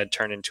 Armstead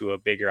turned into a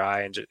bigger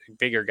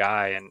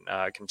guy and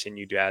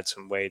continued to add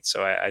some weight.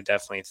 So I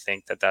definitely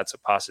think that that's a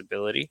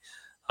possibility.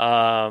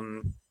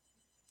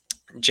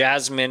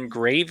 Jasmine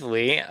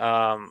Gravely,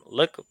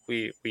 look,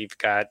 we've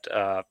got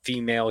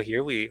female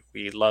here. We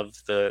love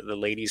the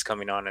ladies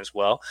coming on as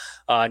well.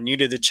 New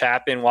to the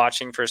chat, been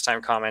watching, first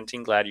time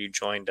commenting. Glad you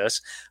joined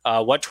us.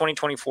 What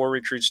 2024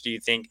 recruits do you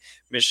think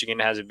Michigan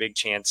has a big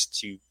chance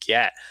to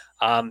get?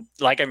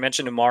 Like I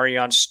mentioned to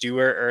Marion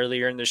Stewart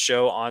earlier in the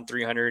show, on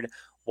 300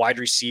 wide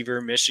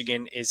receiver,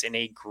 Michigan is in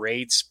a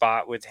great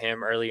spot with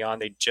him early on.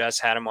 They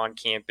just had him on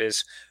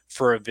campus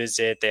for a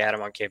visit. They had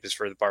him on campus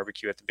for the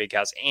barbecue at the Big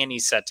House, and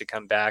he's set to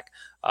come back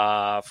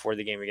for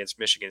the game against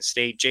Michigan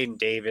State. Jaden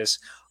Davis,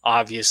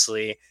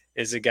 obviously,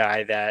 is a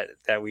guy that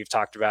we've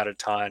talked about a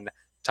ton.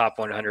 Top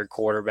 100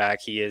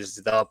 quarterback. He is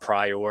the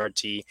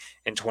priority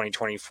in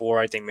 2024.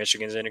 I think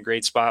Michigan's in a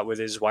great spot with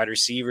his wide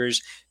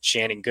receivers.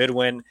 Shannon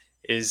Goodwin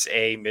is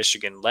a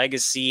Michigan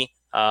legacy,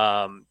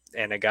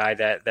 and a guy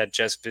that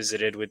just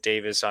visited with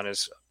Davis on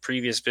his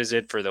previous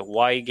visit for the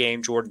Hawaii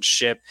game. Jordan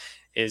Shipp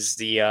is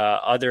the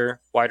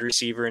other wide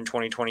receiver in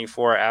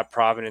 2024 at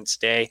Providence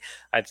Day.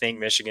 I think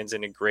Michigan's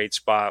in a great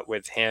spot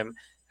with him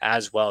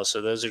as well.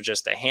 So those are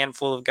just a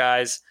handful of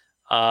guys.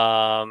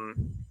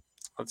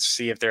 Let's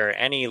see if there are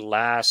any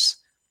last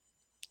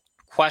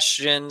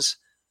questions.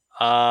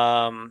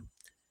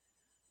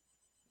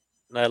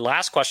 The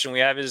last question we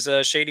have is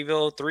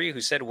Shadyville3,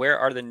 who said, where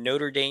are the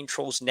Notre Dame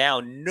Trolls now?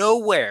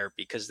 Nowhere,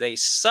 because they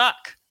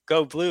suck.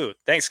 Go Blue.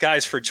 Thanks,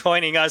 guys, for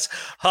joining us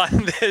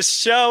on this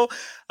show.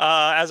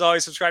 As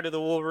always, subscribe to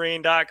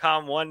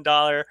thewolverine.com,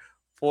 $1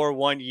 for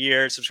 1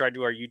 year. Subscribe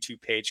to our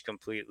YouTube page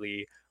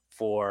completely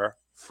for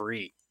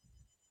free.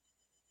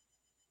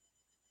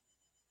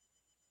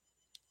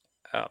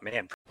 Oh,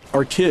 man.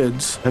 Our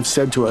kids have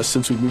said to us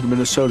since we moved to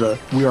Minnesota,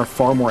 we are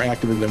far more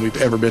active than we've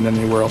ever been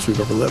anywhere else we've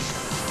ever lived.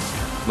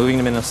 Moving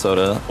to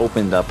Minnesota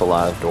opened up a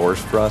lot of doors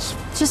for us.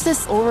 Just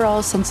this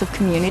overall sense of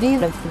community,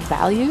 of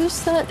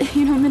values that,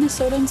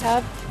 Minnesotans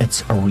have.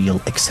 It's a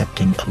real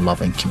accepting,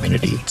 loving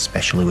community,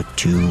 especially with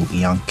 2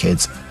 young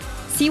kids.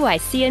 See why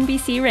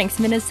CNBC ranks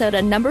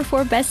Minnesota number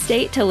 4 best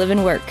state to live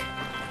and work.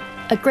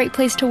 A great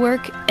place to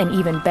work, an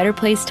even better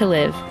place to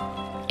live.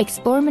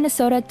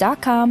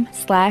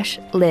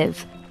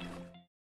 ExploreMinnesota.com/live.